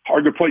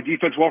 hard to play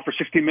defense well for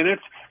 60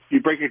 minutes,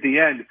 you break at the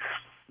end.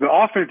 The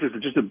offense is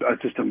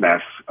just a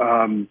mess.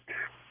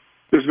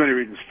 There's many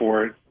reasons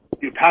for it.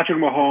 Patrick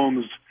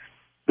Mahomes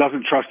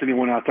doesn't trust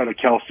anyone outside of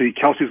Kelsey.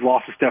 Kelsey's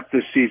lost a step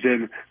this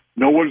season.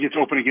 No one gets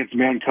open against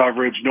man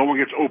coverage. No one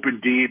gets open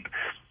deep.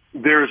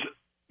 The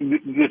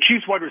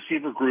Chiefs wide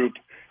receiver group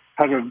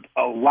has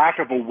a lack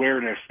of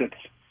awareness that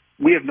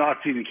we have not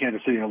seen in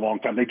Kansas City in a long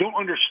time. They don't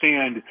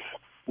understand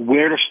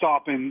where to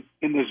stop in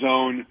the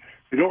zone.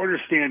 They don't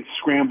understand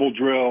scramble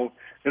drill.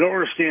 They don't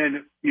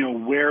understand,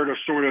 where to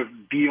sort of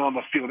be on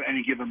the field at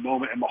any given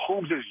moment. And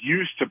Mahomes is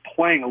used to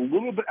playing a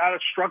little bit out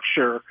of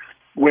structure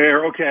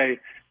where, okay,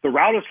 the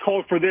route is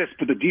called for this,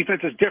 but the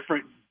defense is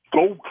different.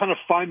 Go kind of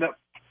find the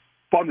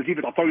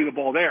defense. I'll throw you the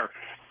ball there.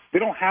 They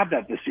don't have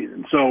that this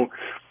season. So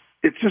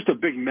it's just a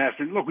big mess.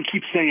 And look, we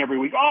keep saying every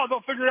week,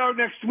 they'll figure it out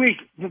next week.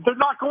 They're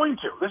not going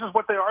to. This is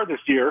what they are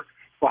this year.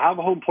 They'll have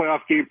a home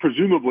playoff game,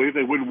 presumably, if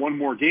they win one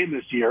more game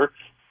this year.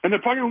 And they're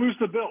probably going to lose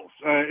the Bills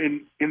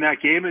in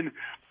that game and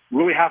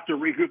really have to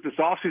regroup this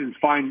offseason,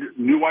 find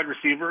new wide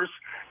receivers,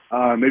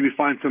 maybe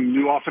find some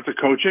new offensive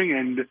coaching,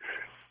 and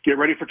get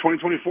ready for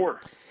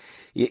 2024.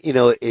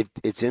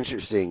 It's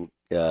interesting,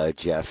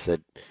 Jeff,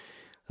 that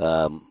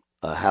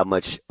how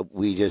much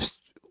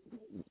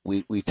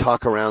we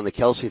talk around the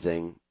Kelsey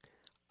thing.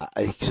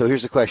 So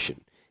here's the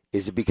question.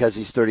 Is it because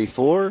he's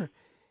 34,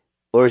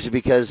 or is it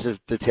because of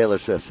the Taylor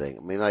Swift thing?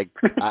 I mean,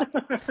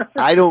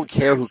 I don't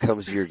care who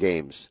comes to your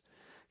games.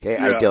 Okay,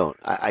 yeah.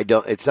 I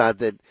don't. It's not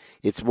that.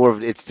 It's more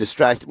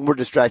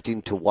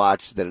distracting to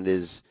watch than it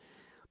is.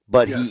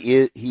 But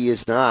yeah. He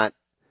is not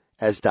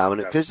as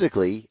dominant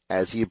physically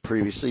as he had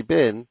previously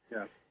been.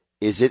 Yeah.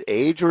 Is it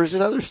age or is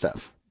it other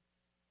stuff?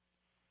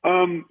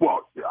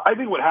 Well, I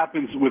think what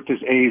happens with this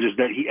age is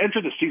that he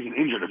entered the season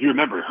injured. If you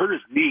remember, he hurt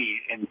his knee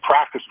in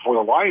practice before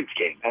the Lions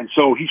game. And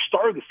so he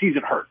started the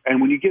season hurt.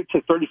 And when you get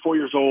to 34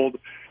 years old,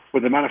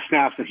 with the amount of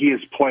snaps that he has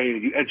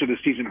played, you enter the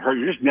season hurt,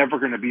 you're just never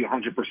going to be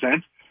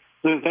 100%.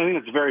 So I think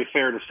it's very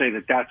fair to say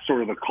that that's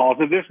sort of the cause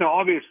of this. Now,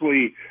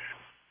 obviously,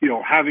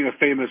 having a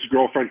famous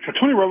girlfriend,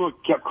 Tony Romo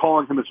kept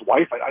calling him his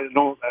wife. I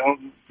don't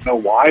know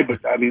why,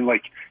 but I mean,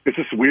 it's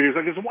just weird. He's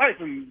like his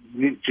wife. And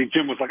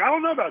Jim was like, I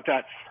don't know about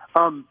that.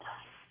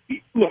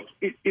 Look,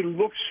 it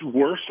looks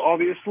worse,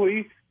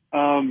 obviously.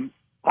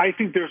 I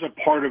think there's a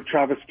part of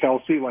Travis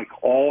Kelce, like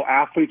all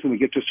athletes, when they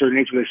get to a certain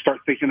age, where they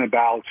start thinking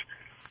about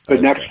the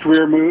next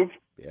career move,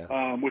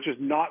 which is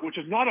not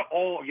at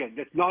all, again,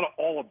 that's not at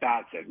all a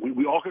bad thing.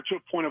 We all get to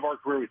a point of our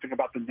career, we think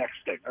about the next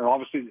thing. And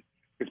obviously,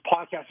 his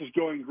podcast is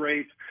going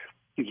great.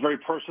 He's very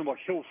personal.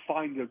 He'll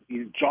find a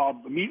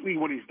job immediately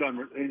when he's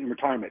done in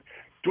retirement.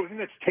 Do I think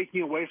that's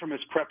taking away from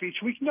his prep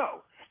each week?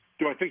 No.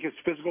 Do I think his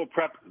physical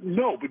prep?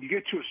 No, but you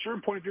get to a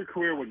certain point of your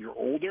career when you're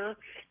older,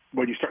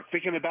 when you start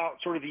thinking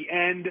about sort of the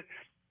end,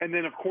 and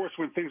then, of course,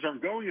 when things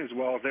aren't going as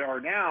well as they are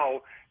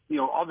now,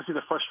 obviously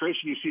the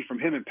frustration you see from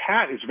him and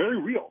Pat is very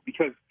real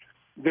because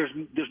there's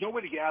no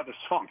way to get out of this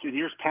funk. In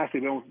years past,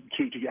 they've been able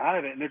to get out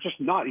of it, and they're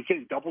just not. He's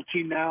getting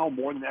double-teamed now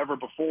more than ever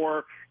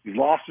before. He's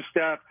lost a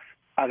step.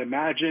 I'd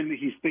imagine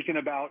he's thinking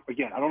about,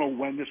 again, I don't know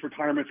when this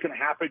retirement's going to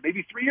happen,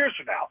 maybe 3 years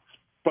from now.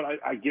 But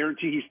I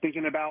guarantee he's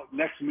thinking about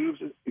next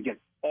moves. Again,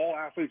 all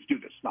athletes do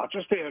this, not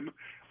just him.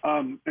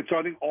 And so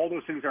I think all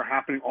those things are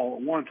happening all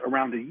at once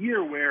around a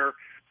year where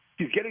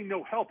he's getting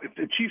no help. If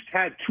the Chiefs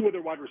had two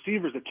other wide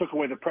receivers that took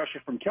away the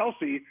pressure from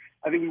Kelsey,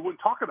 I think we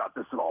wouldn't talk about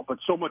this at all. But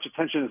so much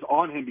attention is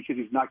on him because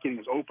he's not getting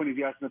as open as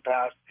he has in the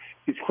past.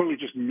 He's clearly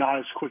just not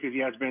as quick as he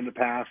has been in the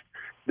past,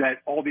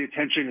 that all the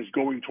attention is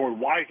going toward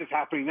why is this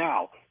happening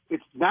now?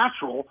 It's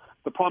natural.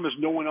 The problem is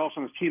no one else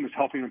on his team is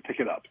helping him pick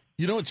it up.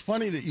 It's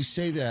funny that you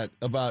say that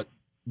about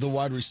the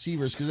wide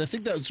receivers because I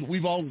think that's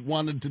we've all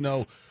wanted to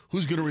know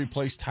who's going to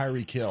replace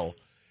Tyreek Hill.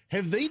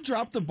 Have they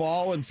dropped the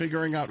ball in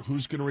figuring out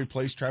who's going to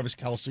replace Travis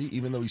Kelce,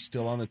 even though he's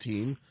still on the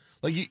team?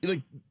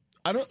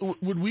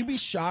 Would we be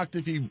shocked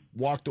if he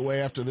walked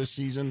away after this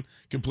season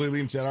completely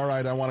and said, all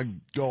right, I want to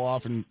go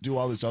off and do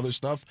all this other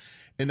stuff,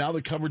 and now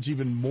the cupboard's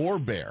even more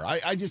bare?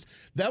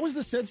 That was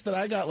the sense that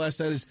I got last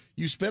night, is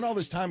you spent all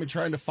this time in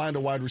trying to find a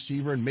wide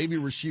receiver, and maybe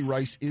Rashee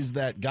Rice is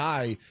that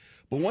guy,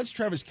 but once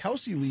Travis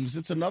Kelce leaves,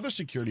 it's another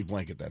security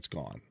blanket that's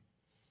gone.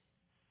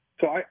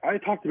 So I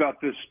talked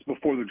about this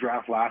before the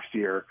draft last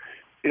year.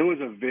 It was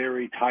a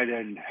very tight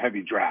end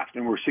heavy draft,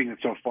 and we're seeing it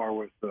so far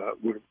with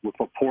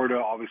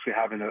Laporta obviously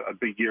having a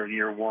big year in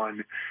year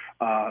one.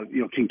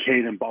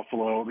 Kincaid in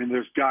Buffalo. I mean,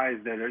 there's guys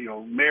that are,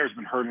 Mayer's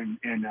been hurt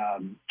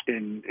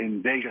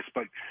in Vegas,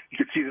 but you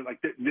could see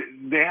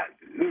that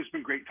there's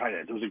been great tight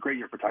ends. It was a great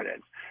year for tight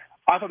ends.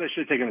 I thought they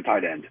should have taken a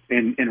tight end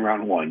in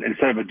round one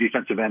instead of a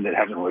defensive end that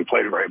hasn't really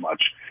played very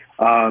much,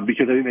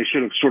 because I think they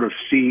should have sort of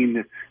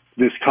seen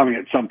this coming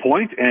at some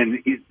point,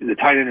 and the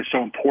tight end is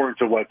so important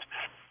to what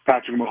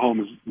Patrick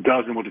Mahomes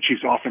does and what the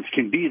Chiefs' offense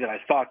can be, that I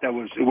thought it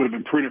would have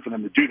been prudent for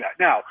them to do that.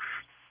 Now,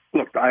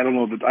 look, I don't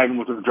know that I haven't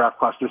looked at the draft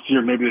class this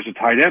year. Maybe there's a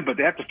tight end, but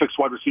they have to fix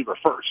wide receiver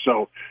first.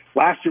 So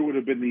last year would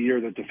have been the year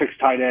to fix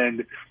tight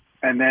end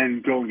and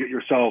then go and get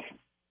yourself,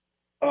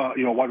 a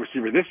wide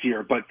receiver this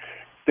year. But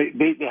they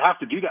have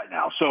to do that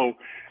now. So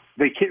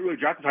they can't really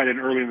draft a tight end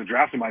early in the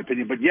draft, in my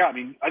opinion. But yeah, I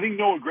mean, I think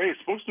Noah Gray is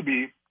supposed to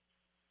be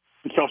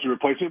the Kelce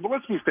replacement. But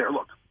let's be fair.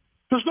 Look,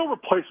 there's no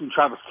replacing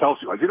Travis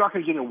Kelce. Like, you're not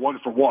going to get a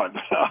 1-for-1.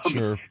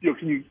 Sure.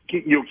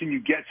 Can you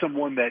get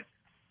someone that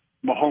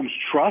Mahomes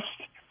trusts?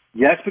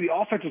 Yes, but the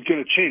offense is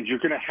going to change. You're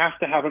going to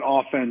have an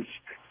offense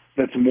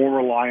that's more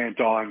reliant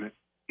on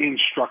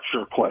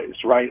in-structure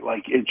plays, right?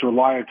 Like, it's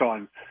reliant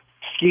on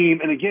scheme.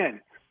 And again,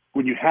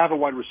 when you have a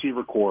wide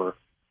receiver core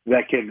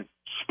that can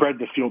spread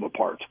the field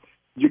apart,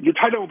 your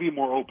tight end will be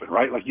more open,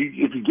 right? Like,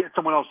 if you get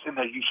someone else in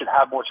there, you should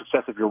have more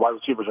success if your wide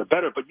receivers are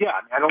better. But yeah,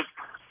 I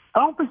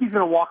don't think he's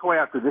going to walk away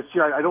after this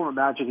year. I don't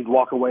imagine he'd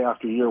walk away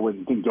after a year when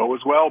it didn't go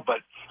as well, but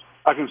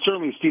I can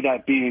certainly see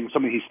that being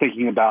something he's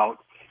thinking about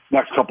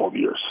next couple of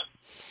years.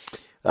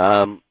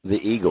 The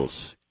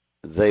Eagles,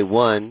 they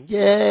won,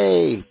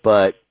 yay!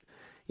 But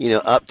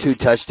up 2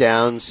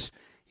 touchdowns,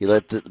 you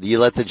let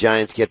the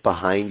Giants get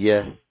behind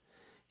you.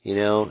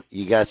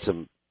 You got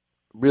some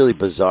really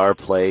bizarre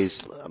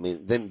plays. I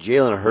mean, then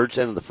Jalen Hurts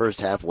ended the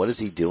first half. What is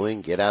he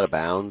doing? Get out of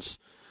bounds.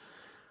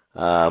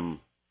 Do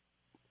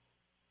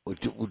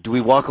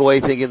we walk away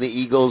thinking the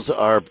Eagles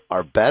are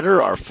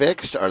better, are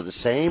fixed, are the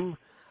same?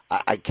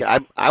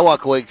 I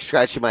walk away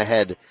scratching my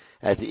head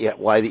at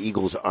why the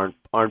Eagles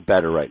aren't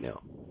better right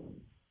now.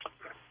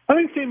 I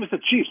think same as the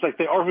Chiefs. Like,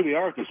 they are who they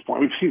are at this point.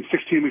 We've seen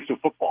 16 weeks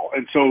of football,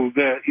 and so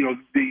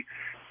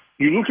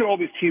you look at all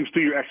these teams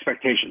through your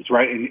expectations,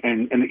 right?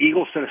 And the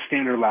Eagles set a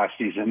standard last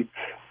season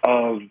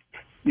of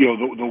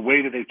the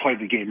way that they played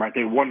the game, right?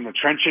 They won in the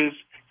trenches.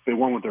 They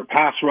won with their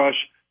pass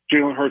rush.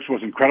 Jalen Hurts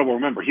was incredible.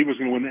 Remember, he was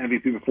going to win the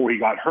MVP before he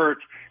got hurt.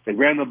 They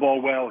ran the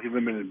ball well. He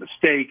limited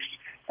mistakes.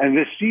 And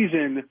this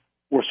season,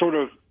 we're sort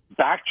of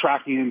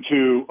backtracking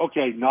into,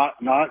 okay, not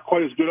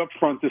quite as good up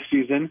front this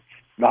season,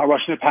 not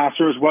rushing the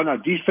passer as well. Now,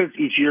 defense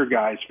each year,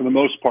 guys, for the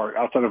most part,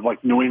 outside of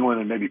like New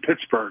England and maybe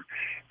Pittsburgh,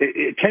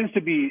 it tends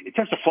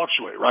to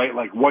fluctuate, right?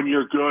 Like, 1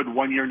 year good,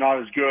 1 year not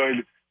as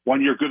good,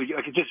 1 year good again.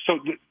 Like, it's just so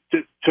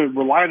to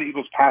rely on the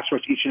Eagles pass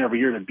rush each and every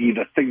year to be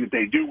the thing that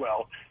they do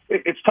well,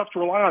 it's tough to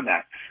rely on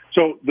that.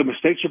 So the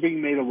mistakes are being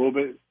made a little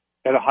bit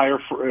at a higher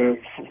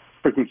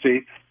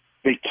frequency.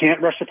 They can't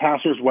rush the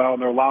passer as well,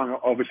 and they're allowing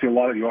obviously a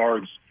lot of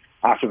yards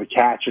after the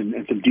catch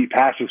and some deep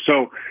passes.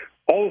 So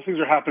all those things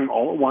are happening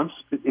all at once.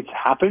 It's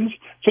happened.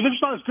 So they're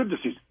just not as good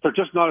this season. They're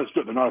just not as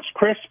good. They're not as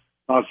crisp,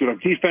 not as good on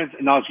defense,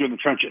 and not as good in the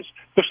trenches.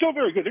 They're still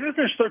very good. They're going to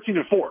finish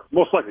 13-4,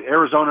 most likely.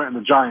 Arizona and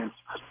the Giants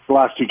the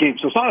last 2 games.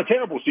 So it's not a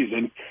terrible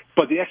season,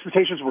 but the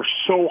expectations were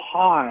so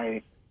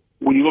high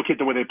when you look at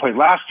the way they played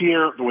last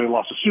year, the way they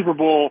lost the Super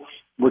Bowl,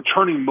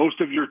 returning most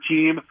of your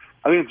team.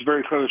 I think it's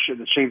very clear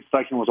that Shane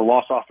Steichen was a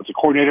lost offensive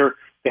coordinator.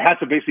 They had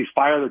to basically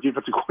fire their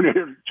defensive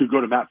coordinator to go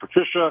to Matt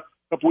Patricia a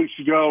couple weeks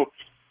ago.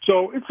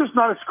 So it's just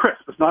not as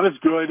crisp. It's not as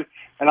good.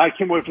 And I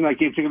came away from that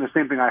game thinking the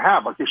same thing I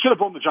have. Like, they should have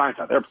blown the Giants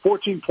out. They had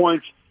 14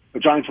 points.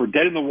 The Giants were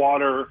dead in the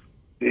water.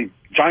 The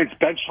Giants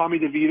benched Tommy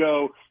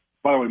DeVito.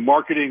 By the way,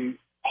 marketing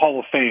Hall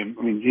of Fame.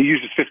 I mean, he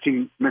uses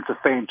 15 minutes of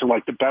fame to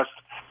like the best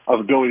of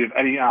ability of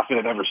any athlete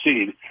I've ever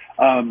seen.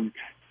 And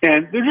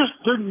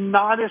they're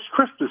not as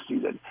crisp this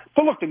season.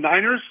 But look, the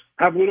Niners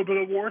have a little bit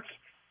of warts.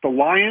 The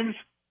Lions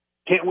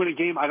can't win a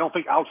game, I don't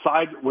think,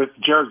 outside with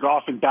Jared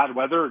Goff in bad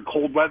weather and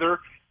cold weather.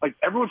 Like,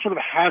 everyone sort of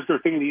has their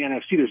thing in the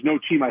NFC. There's no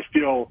team I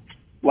feel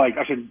like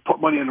I should put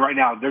money in right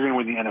now. They're going to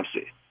win the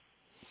NFC.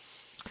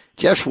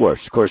 Jeff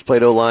Schwartz, of course,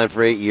 played O-line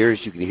for 8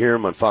 years. You can hear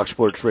him on Fox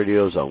Sports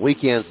Radios on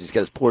weekends. He's got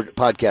his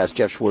podcast,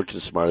 Jeff Schwartz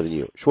is Smarter Than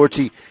You.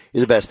 Schwartzy,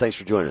 you're the best. Thanks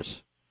for joining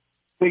us.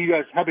 Thank you,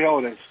 guys. Happy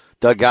holidays.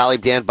 Doug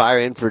Gottlieb, Dan Beyer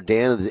in for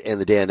Dan and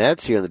the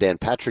Danettes here on the Dan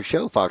Patrick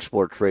Show, Fox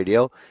Sports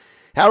Radio.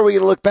 How are we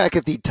going to look back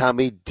at the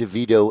Tommy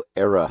DeVito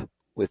era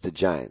with the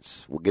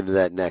Giants? We'll get into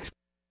that next.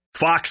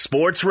 Fox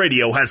Sports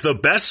Radio has the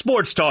best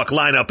sports talk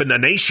lineup in the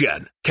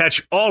nation.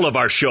 Catch all of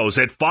our shows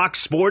at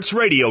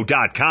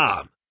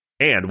foxsportsradio.com.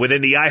 And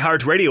within the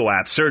iHeartRadio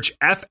app, search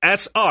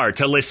FSR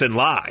to listen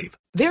live.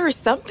 There are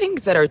some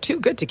things that are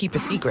too good to keep a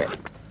secret.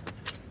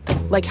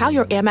 Like how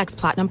your Amex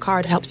Platinum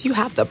card helps you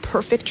have the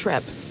perfect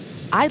trip.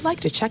 I'd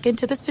like to check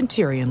into the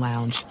Centurion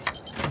Lounge.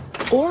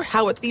 Or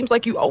how it seems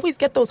like you always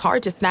get those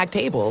hard-to-snag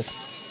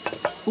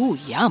tables. Ooh,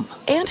 yum.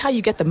 And how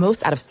you get the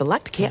most out of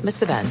select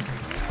can't-miss events.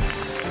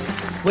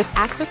 With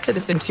access to the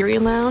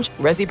Centurion Lounge,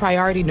 Resi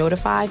Priority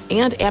Notified,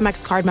 and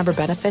Amex card member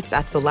benefits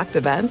at select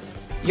events,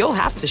 you'll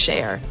have to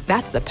share.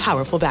 That's the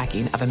powerful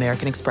backing of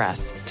American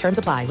Express. Terms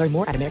apply. Learn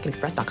more at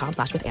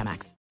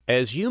americanexpress.com/withAmex.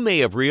 As you may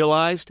have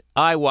realized,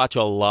 I watch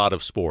a lot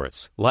of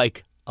sports.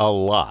 Like, a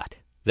lot.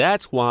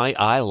 That's why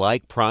I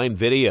like Prime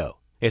Video.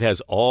 It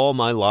has all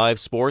my live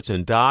sports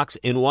and docs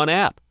in one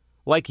app.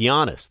 Like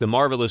Giannis, The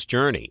Marvelous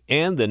Journey,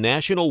 and the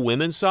National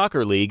Women's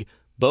Soccer League,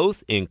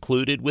 both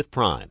included with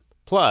Prime.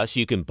 Plus,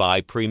 you can buy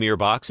Premier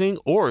Boxing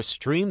or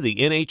stream the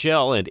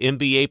NHL and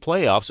NBA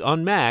playoffs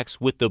on Max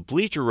with the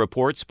Bleacher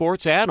Report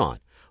Sports add-on,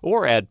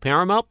 or add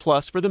Paramount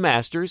Plus for the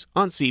Masters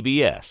on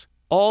CBS.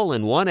 All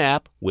in one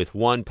app with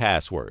one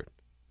password.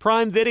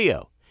 Prime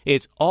Video.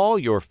 It's all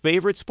your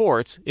favorite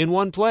sports in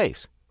one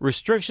place.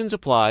 Restrictions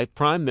apply.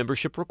 Prime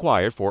membership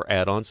required for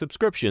add-on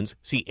subscriptions.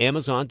 See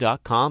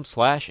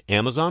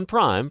Amazon.com/Amazon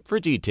Prime for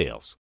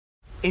details.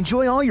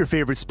 Enjoy all your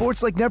favorite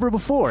sports like never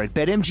before at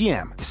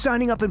BetMGM.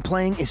 Signing up and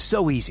playing is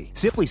so easy.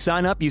 Simply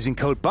sign up using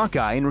code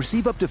Buckeye and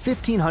receive up to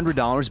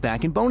 $1,500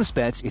 back in bonus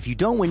bets if you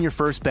don't win your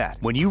first bet.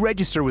 When you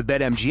register with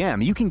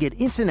BetMGM, you can get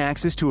instant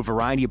access to a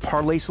variety of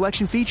parlay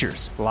selection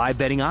features, live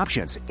betting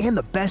options, and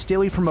the best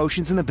daily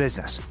promotions in the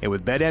business. And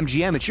with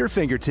BetMGM at your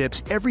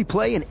fingertips, every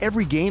play and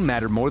every game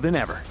matter more than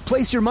ever.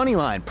 Place your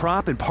moneyline,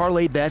 prop, and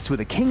parlay bets with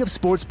the king of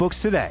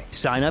sportsbooks today.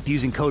 Sign up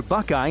using code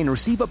Buckeye and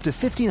receive up to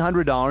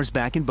 $1,500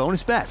 back in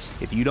bonus bets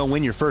if you don't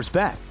win your first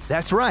bet.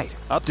 That's right,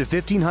 up to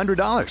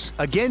 $1,500.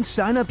 Again,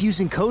 sign up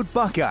using code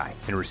Buckeye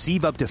and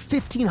receive up to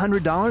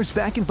 $1,500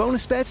 back in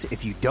bonus bets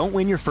if you don't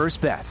win your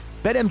first bet.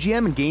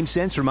 BetMGM and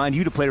GameSense remind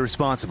you to play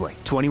responsibly.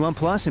 21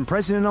 plus and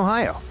present in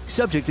Ohio.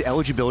 Subject to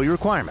eligibility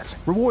requirements.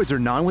 Rewards are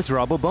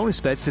non-withdrawable bonus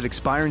bets that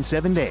expire in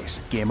 7 days.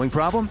 Gambling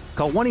problem?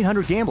 Call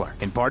 1-800-GAMBLER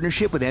in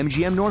partnership with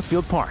MGM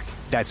Northfield Park.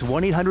 That's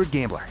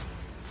 1-800-GAMBLER.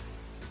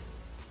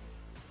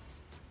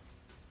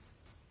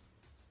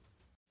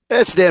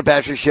 It's the Dan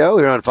Patrick Show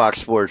here on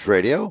Fox Sports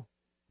Radio.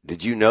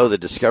 Did you know that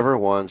Discover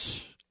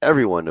wants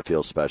everyone to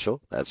feel special?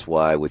 That's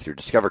why with your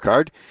Discover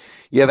card,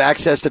 you have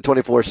access to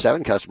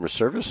 24/7 customer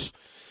service,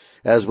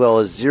 as well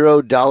as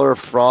 $0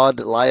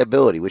 fraud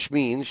liability, which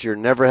means you're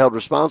never held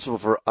responsible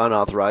for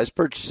unauthorized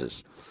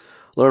purchases.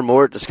 Learn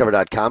more at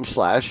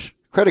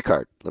discover.com/credit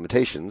card.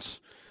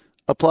 Limitations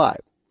apply.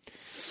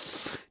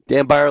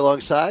 Dan Beyer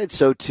alongside,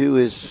 so too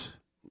is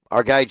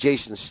our guy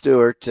Jason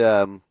Stewart.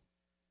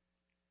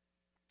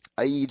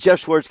 Jeff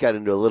Schwartz got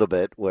into a little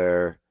bit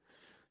where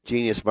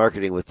genius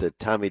marketing with the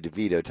Tommy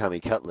DeVito, Tommy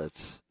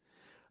Cutlets.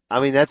 I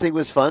mean, that thing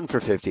was fun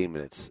for 15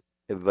 minutes,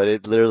 but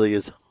it literally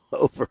is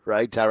over,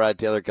 right? Tyrod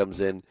Taylor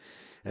comes in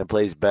and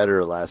plays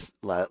better last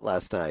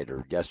night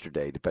or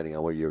yesterday, depending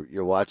on where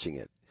you're watching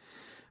it.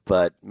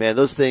 But, man,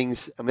 those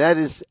things, I mean, that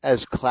is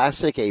as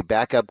classic a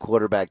backup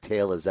quarterback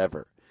tale as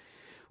ever,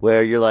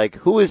 where you're like,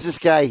 who is this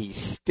guy? He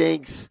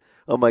stinks.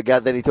 Oh, my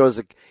God. Then he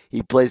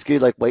plays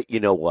good. Like, wait, you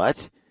know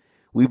what?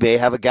 We may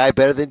have a guy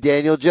better than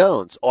Daniel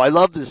Jones. Oh, I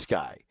love this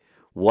guy.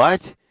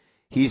 What?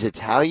 He's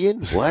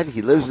Italian? What?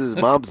 He lives in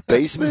his mom's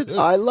basement? Oh,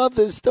 I love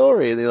this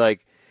story. And they're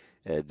like,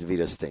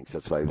 DeVito stinks.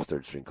 That's why he was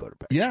third-string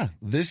quarterback. Yeah,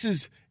 this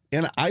is –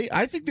 and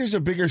I think there's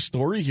a bigger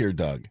story here,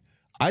 Doug.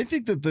 I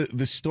think that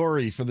the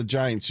story for the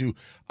Giants, who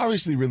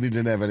obviously really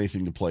didn't have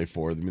anything to play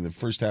for. I mean, the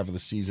first half of the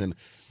season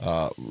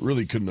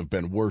really couldn't have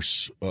been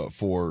worse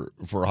for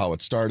how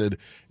it started,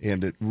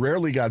 and it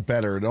rarely got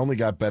better. It only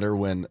got better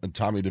when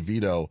Tommy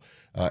DeVito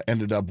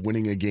ended up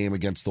winning a game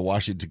against the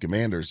Washington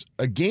Commanders.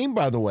 A game,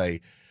 by the way,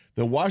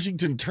 that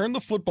Washington turned the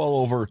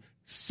football over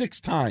 6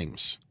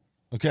 times.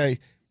 Okay?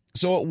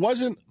 So it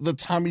wasn't the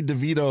Tommy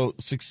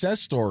DeVito success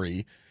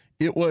story.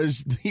 It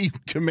was the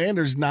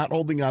Commanders not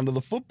holding on to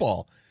the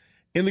football.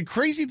 And the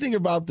crazy thing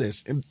about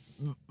this, and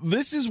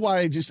this is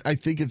why I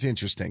think it's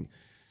interesting.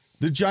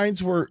 The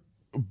Giants were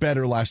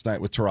better last night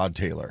with Tyrod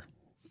Taylor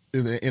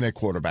in a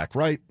quarterback,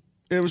 right?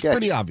 It was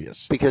pretty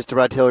obvious. Because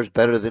Tyrod Taylor's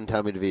better than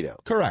Tommy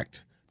DeVito.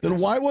 Correct. Then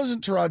why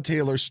wasn't Tyrod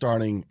Taylor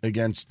starting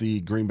against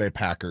the Green Bay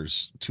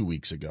Packers 2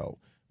 weeks ago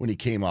when he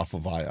came off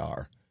of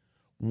IR?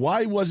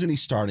 Why wasn't he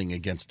starting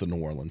against the New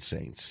Orleans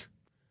Saints?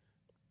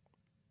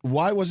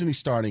 Why wasn't he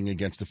starting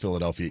against the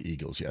Philadelphia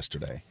Eagles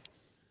yesterday?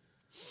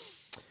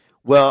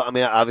 Well, I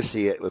mean,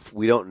 obviously, if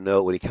we don't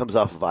know when he comes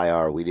off of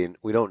IR,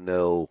 we don't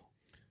know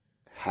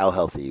how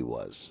healthy he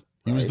was.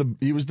 Right?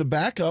 He was the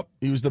backup.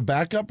 He was the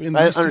backup in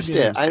I these 2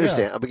 understand. games. I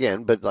understand.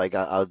 Again, but like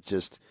I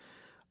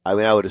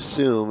would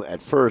assume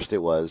at first he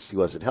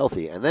wasn't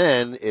healthy, and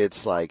then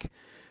it's like,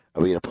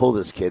 are we going to pull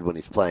this kid when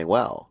he's playing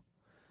well?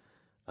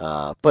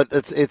 But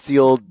it's the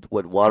old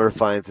water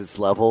finds its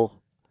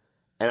level,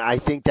 and I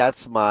think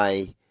that's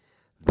my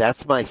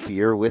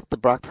fear with the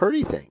Brock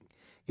Purdy thing.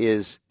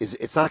 is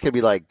it's not going to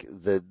be like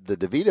the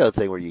DeVito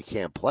thing where you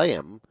can't play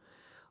him,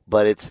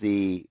 but it's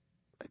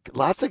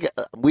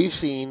we've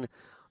seen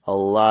a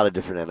lot of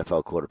different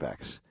NFL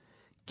quarterbacks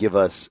give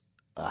us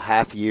a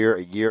half year,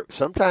 a year.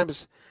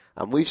 Sometimes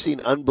we've seen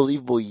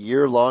unbelievable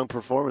year-long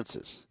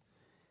performances,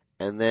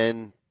 and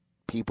then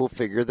people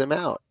figure them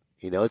out.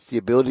 It's the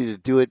ability to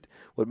do it.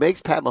 What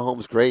makes Pat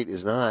Mahomes great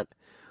is not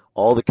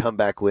all the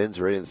comeback wins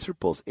or any of the Super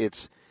Bowls.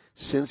 It's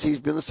since he's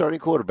been the starting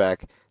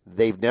quarterback,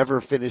 they've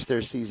never finished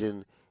their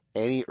season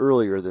any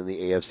earlier than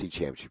the AFC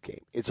Championship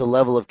game. It's a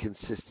level of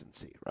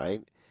consistency,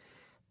 right?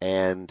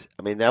 And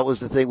I mean, that was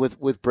the thing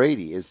with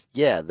Brady is,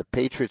 the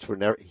Patriots were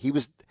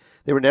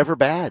they were never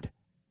bad,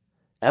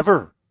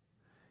 ever.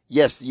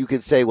 Yes, you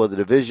can say, well, the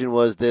division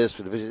was this,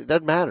 the division. It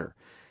doesn't matter.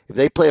 If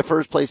they play a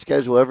first place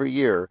schedule every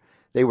year,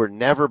 they were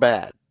never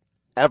bad,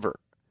 ever.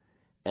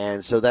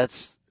 And so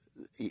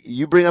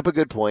you bring up a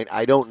good point.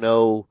 I don't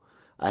know.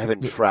 I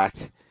haven't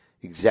tracked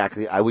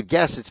exactly. I would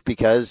guess it's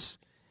because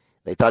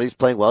they thought he was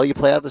playing well. You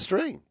play out the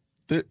string.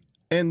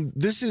 And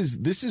this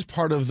is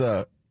part of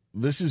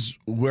this is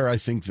where I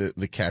think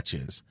the catch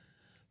is.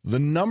 The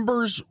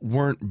numbers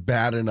weren't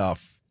bad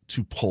enough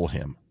to pull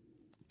him.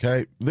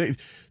 Okay.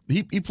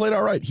 He played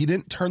all right. He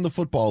didn't turn the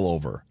football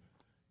over.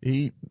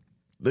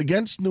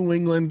 Against New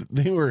England,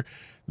 they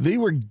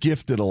were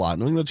gifted a lot.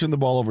 New England turned the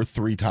ball over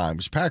 3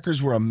 times.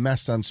 Packers were a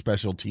mess on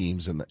special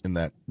teams in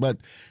that. But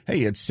hey,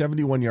 he had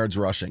 71 yards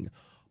rushing.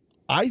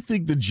 I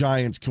think the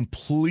Giants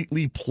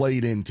completely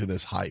played into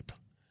this hype.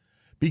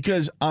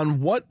 Because on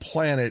what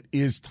planet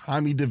is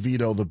Tommy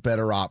DeVito the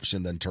better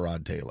option than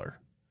Tyrod Taylor?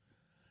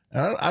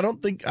 I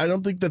don't think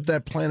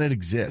that planet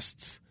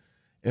exists.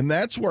 And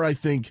that's where I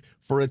think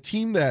for a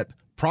team that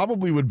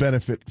probably would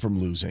benefit from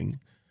losing,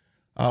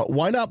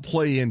 why not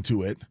play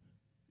into it?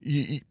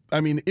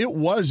 I mean, it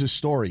was a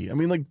story. I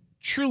mean, like,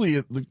 truly,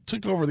 it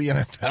took over the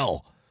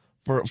NFL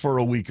for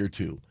a week or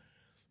two.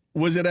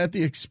 Was it at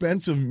the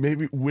expense of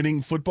maybe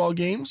winning football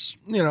games?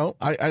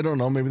 I don't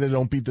know. Maybe they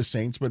don't beat the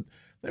Saints, but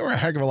they were a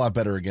heck of a lot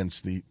better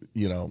against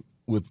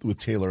with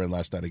Taylor and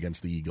last night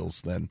against the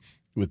Eagles than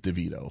with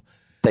DeVito.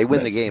 They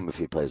win the game if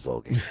he plays the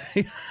whole game.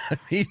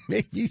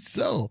 Maybe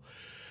so.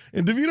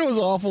 And DeVito was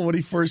awful when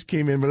he first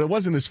came in, but it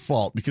wasn't his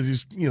fault because he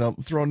was,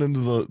 thrown into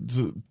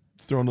the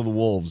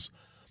wolves.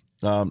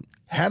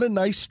 Had a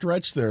nice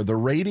stretch there. The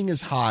rating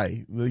is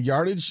high. The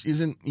yardage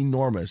isn't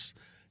enormous.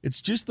 It's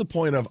just the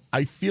point of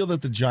I feel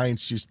that the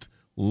Giants just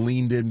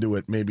leaned into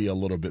it maybe a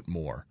little bit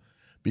more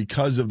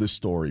because of the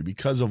story,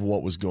 because of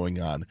what was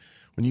going on.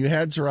 When you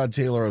had Tyrod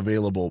Taylor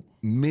available,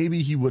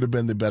 maybe he would have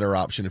been the better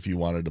option if you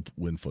wanted to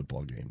win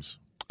football games.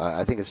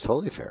 I think it's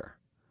totally fair.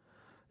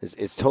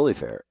 It's totally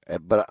fair.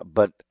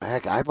 But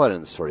heck, I bought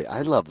in the story.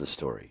 I love the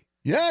story.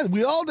 Yeah,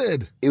 we all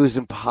did. It was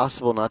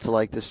impossible not to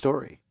like this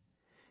story.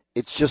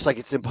 It's just like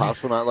it's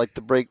impossible not like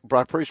the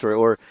Brock Purdy story.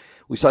 Or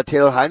we saw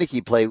Taylor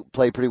Heineke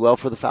play pretty well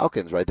for the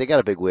Falcons, right? They got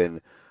a big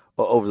win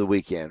over the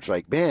weekend. It's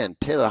like, man,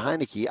 Taylor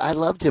Heineke, I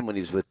loved him when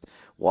he was with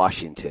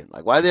Washington.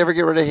 Like, why did they ever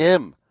get rid of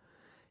him?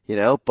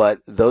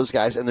 But those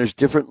guys, and there's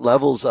different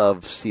levels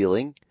of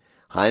ceiling.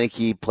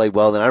 Heineke played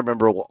well. Then I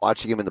remember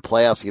watching him in the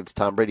playoffs against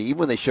Tom Brady. Even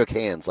when they shook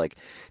hands, like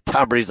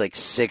Tom Brady's like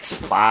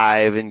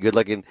 6'5" and good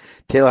looking.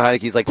 Taylor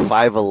Heineke's like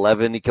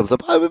 5'11". He comes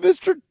up, I'm a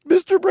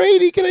Mr.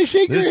 Brady. Can I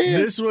shake your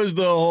hand? This was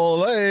the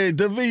whole, hey,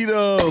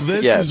 DeVito.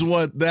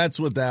 That's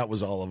what that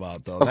was all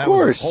about, though. That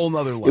was a whole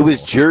nother level. It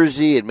was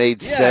Jersey. It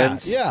made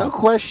sense. Yeah. No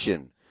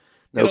question.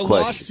 In a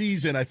lost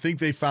season, I think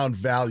they found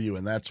value,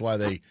 and that's why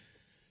they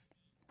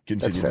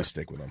continue to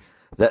stick with him.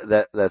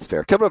 That's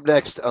fair. Coming up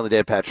next on the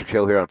Dan Patrick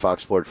Show here on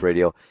Fox Sports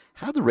Radio,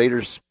 how the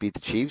Raiders beat the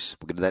Chiefs.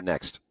 We'll get to that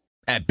next.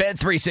 At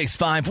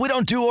Bet365, we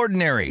don't do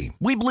ordinary.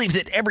 We believe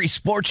that every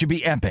sport should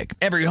be epic.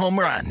 Every home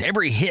run,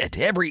 every hit,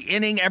 every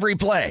inning, every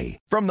play.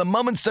 From the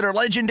moments that are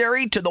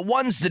legendary to the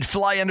ones that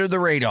fly under the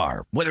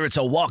radar. Whether it's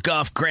a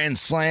walk-off grand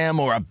slam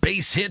or a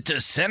base hit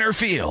to center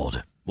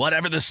field.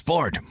 Whatever the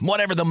sport,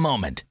 whatever the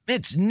moment,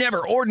 it's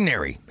never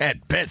ordinary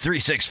at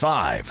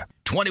Bet365.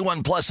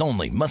 21 plus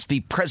only. Must be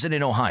present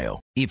in Ohio.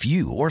 If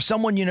you or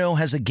someone you know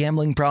has a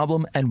gambling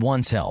problem and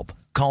wants help,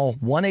 call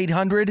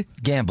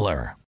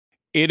 1-800-GAMBLER.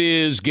 It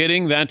is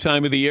getting that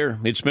time of the year.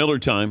 It's Miller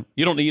time.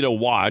 You don't need a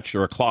watch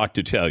or a clock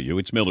to tell you.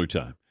 It's Miller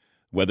time.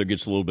 Weather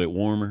gets a little bit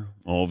warmer.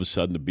 All of a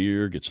sudden, the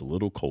beer gets a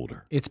little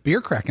colder. It's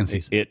beer cracking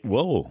season.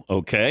 Whoa,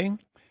 okay.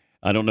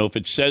 I don't know if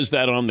it says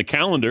that on the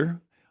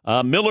calendar.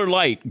 Miller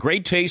Lite,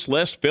 great taste,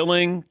 less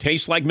filling,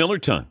 tastes like Miller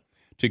time.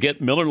 To get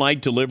Miller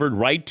Lite delivered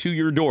right to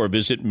your door,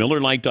 visit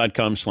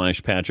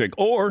MillerLite.com/Patrick,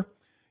 or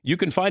you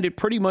can find it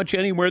pretty much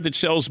anywhere that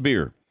sells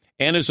beer.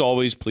 And as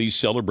always, please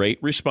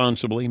celebrate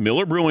responsibly.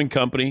 Miller Brewing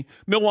Company,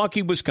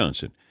 Milwaukee,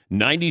 Wisconsin.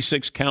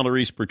 96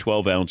 calories per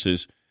 12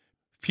 ounces.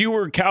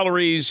 Fewer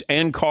calories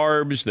and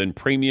carbs than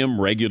premium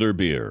regular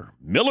beer.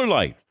 Miller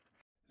Lite.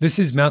 This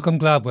is Malcolm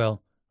Gladwell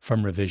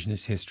from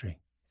Revisionist History.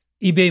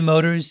 eBay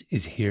Motors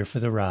is here for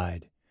the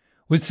ride.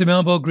 With some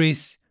elbow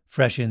grease,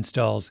 fresh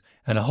installs,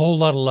 and a whole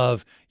lot of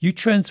love, you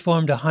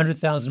transformed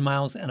 100,000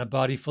 miles and a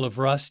body full of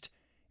rust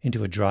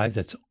into a drive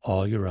that's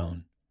all your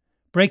own.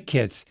 Brake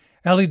kits,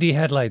 LED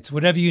headlights,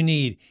 whatever you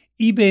need,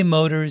 eBay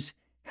Motors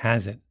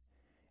has it.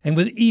 And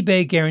with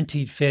eBay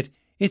Guaranteed Fit,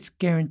 it's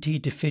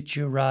guaranteed to fit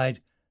your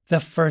ride the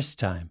first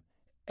time,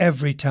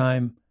 every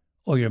time,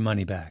 or your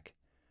money back.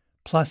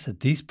 Plus,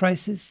 at these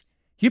prices,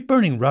 you're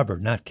burning rubber,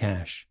 not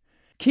cash.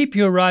 Keep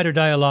your ride or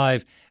die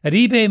alive at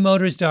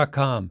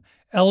ebaymotors.com.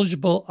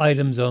 Eligible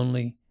items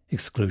only.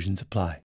 Exclusions apply.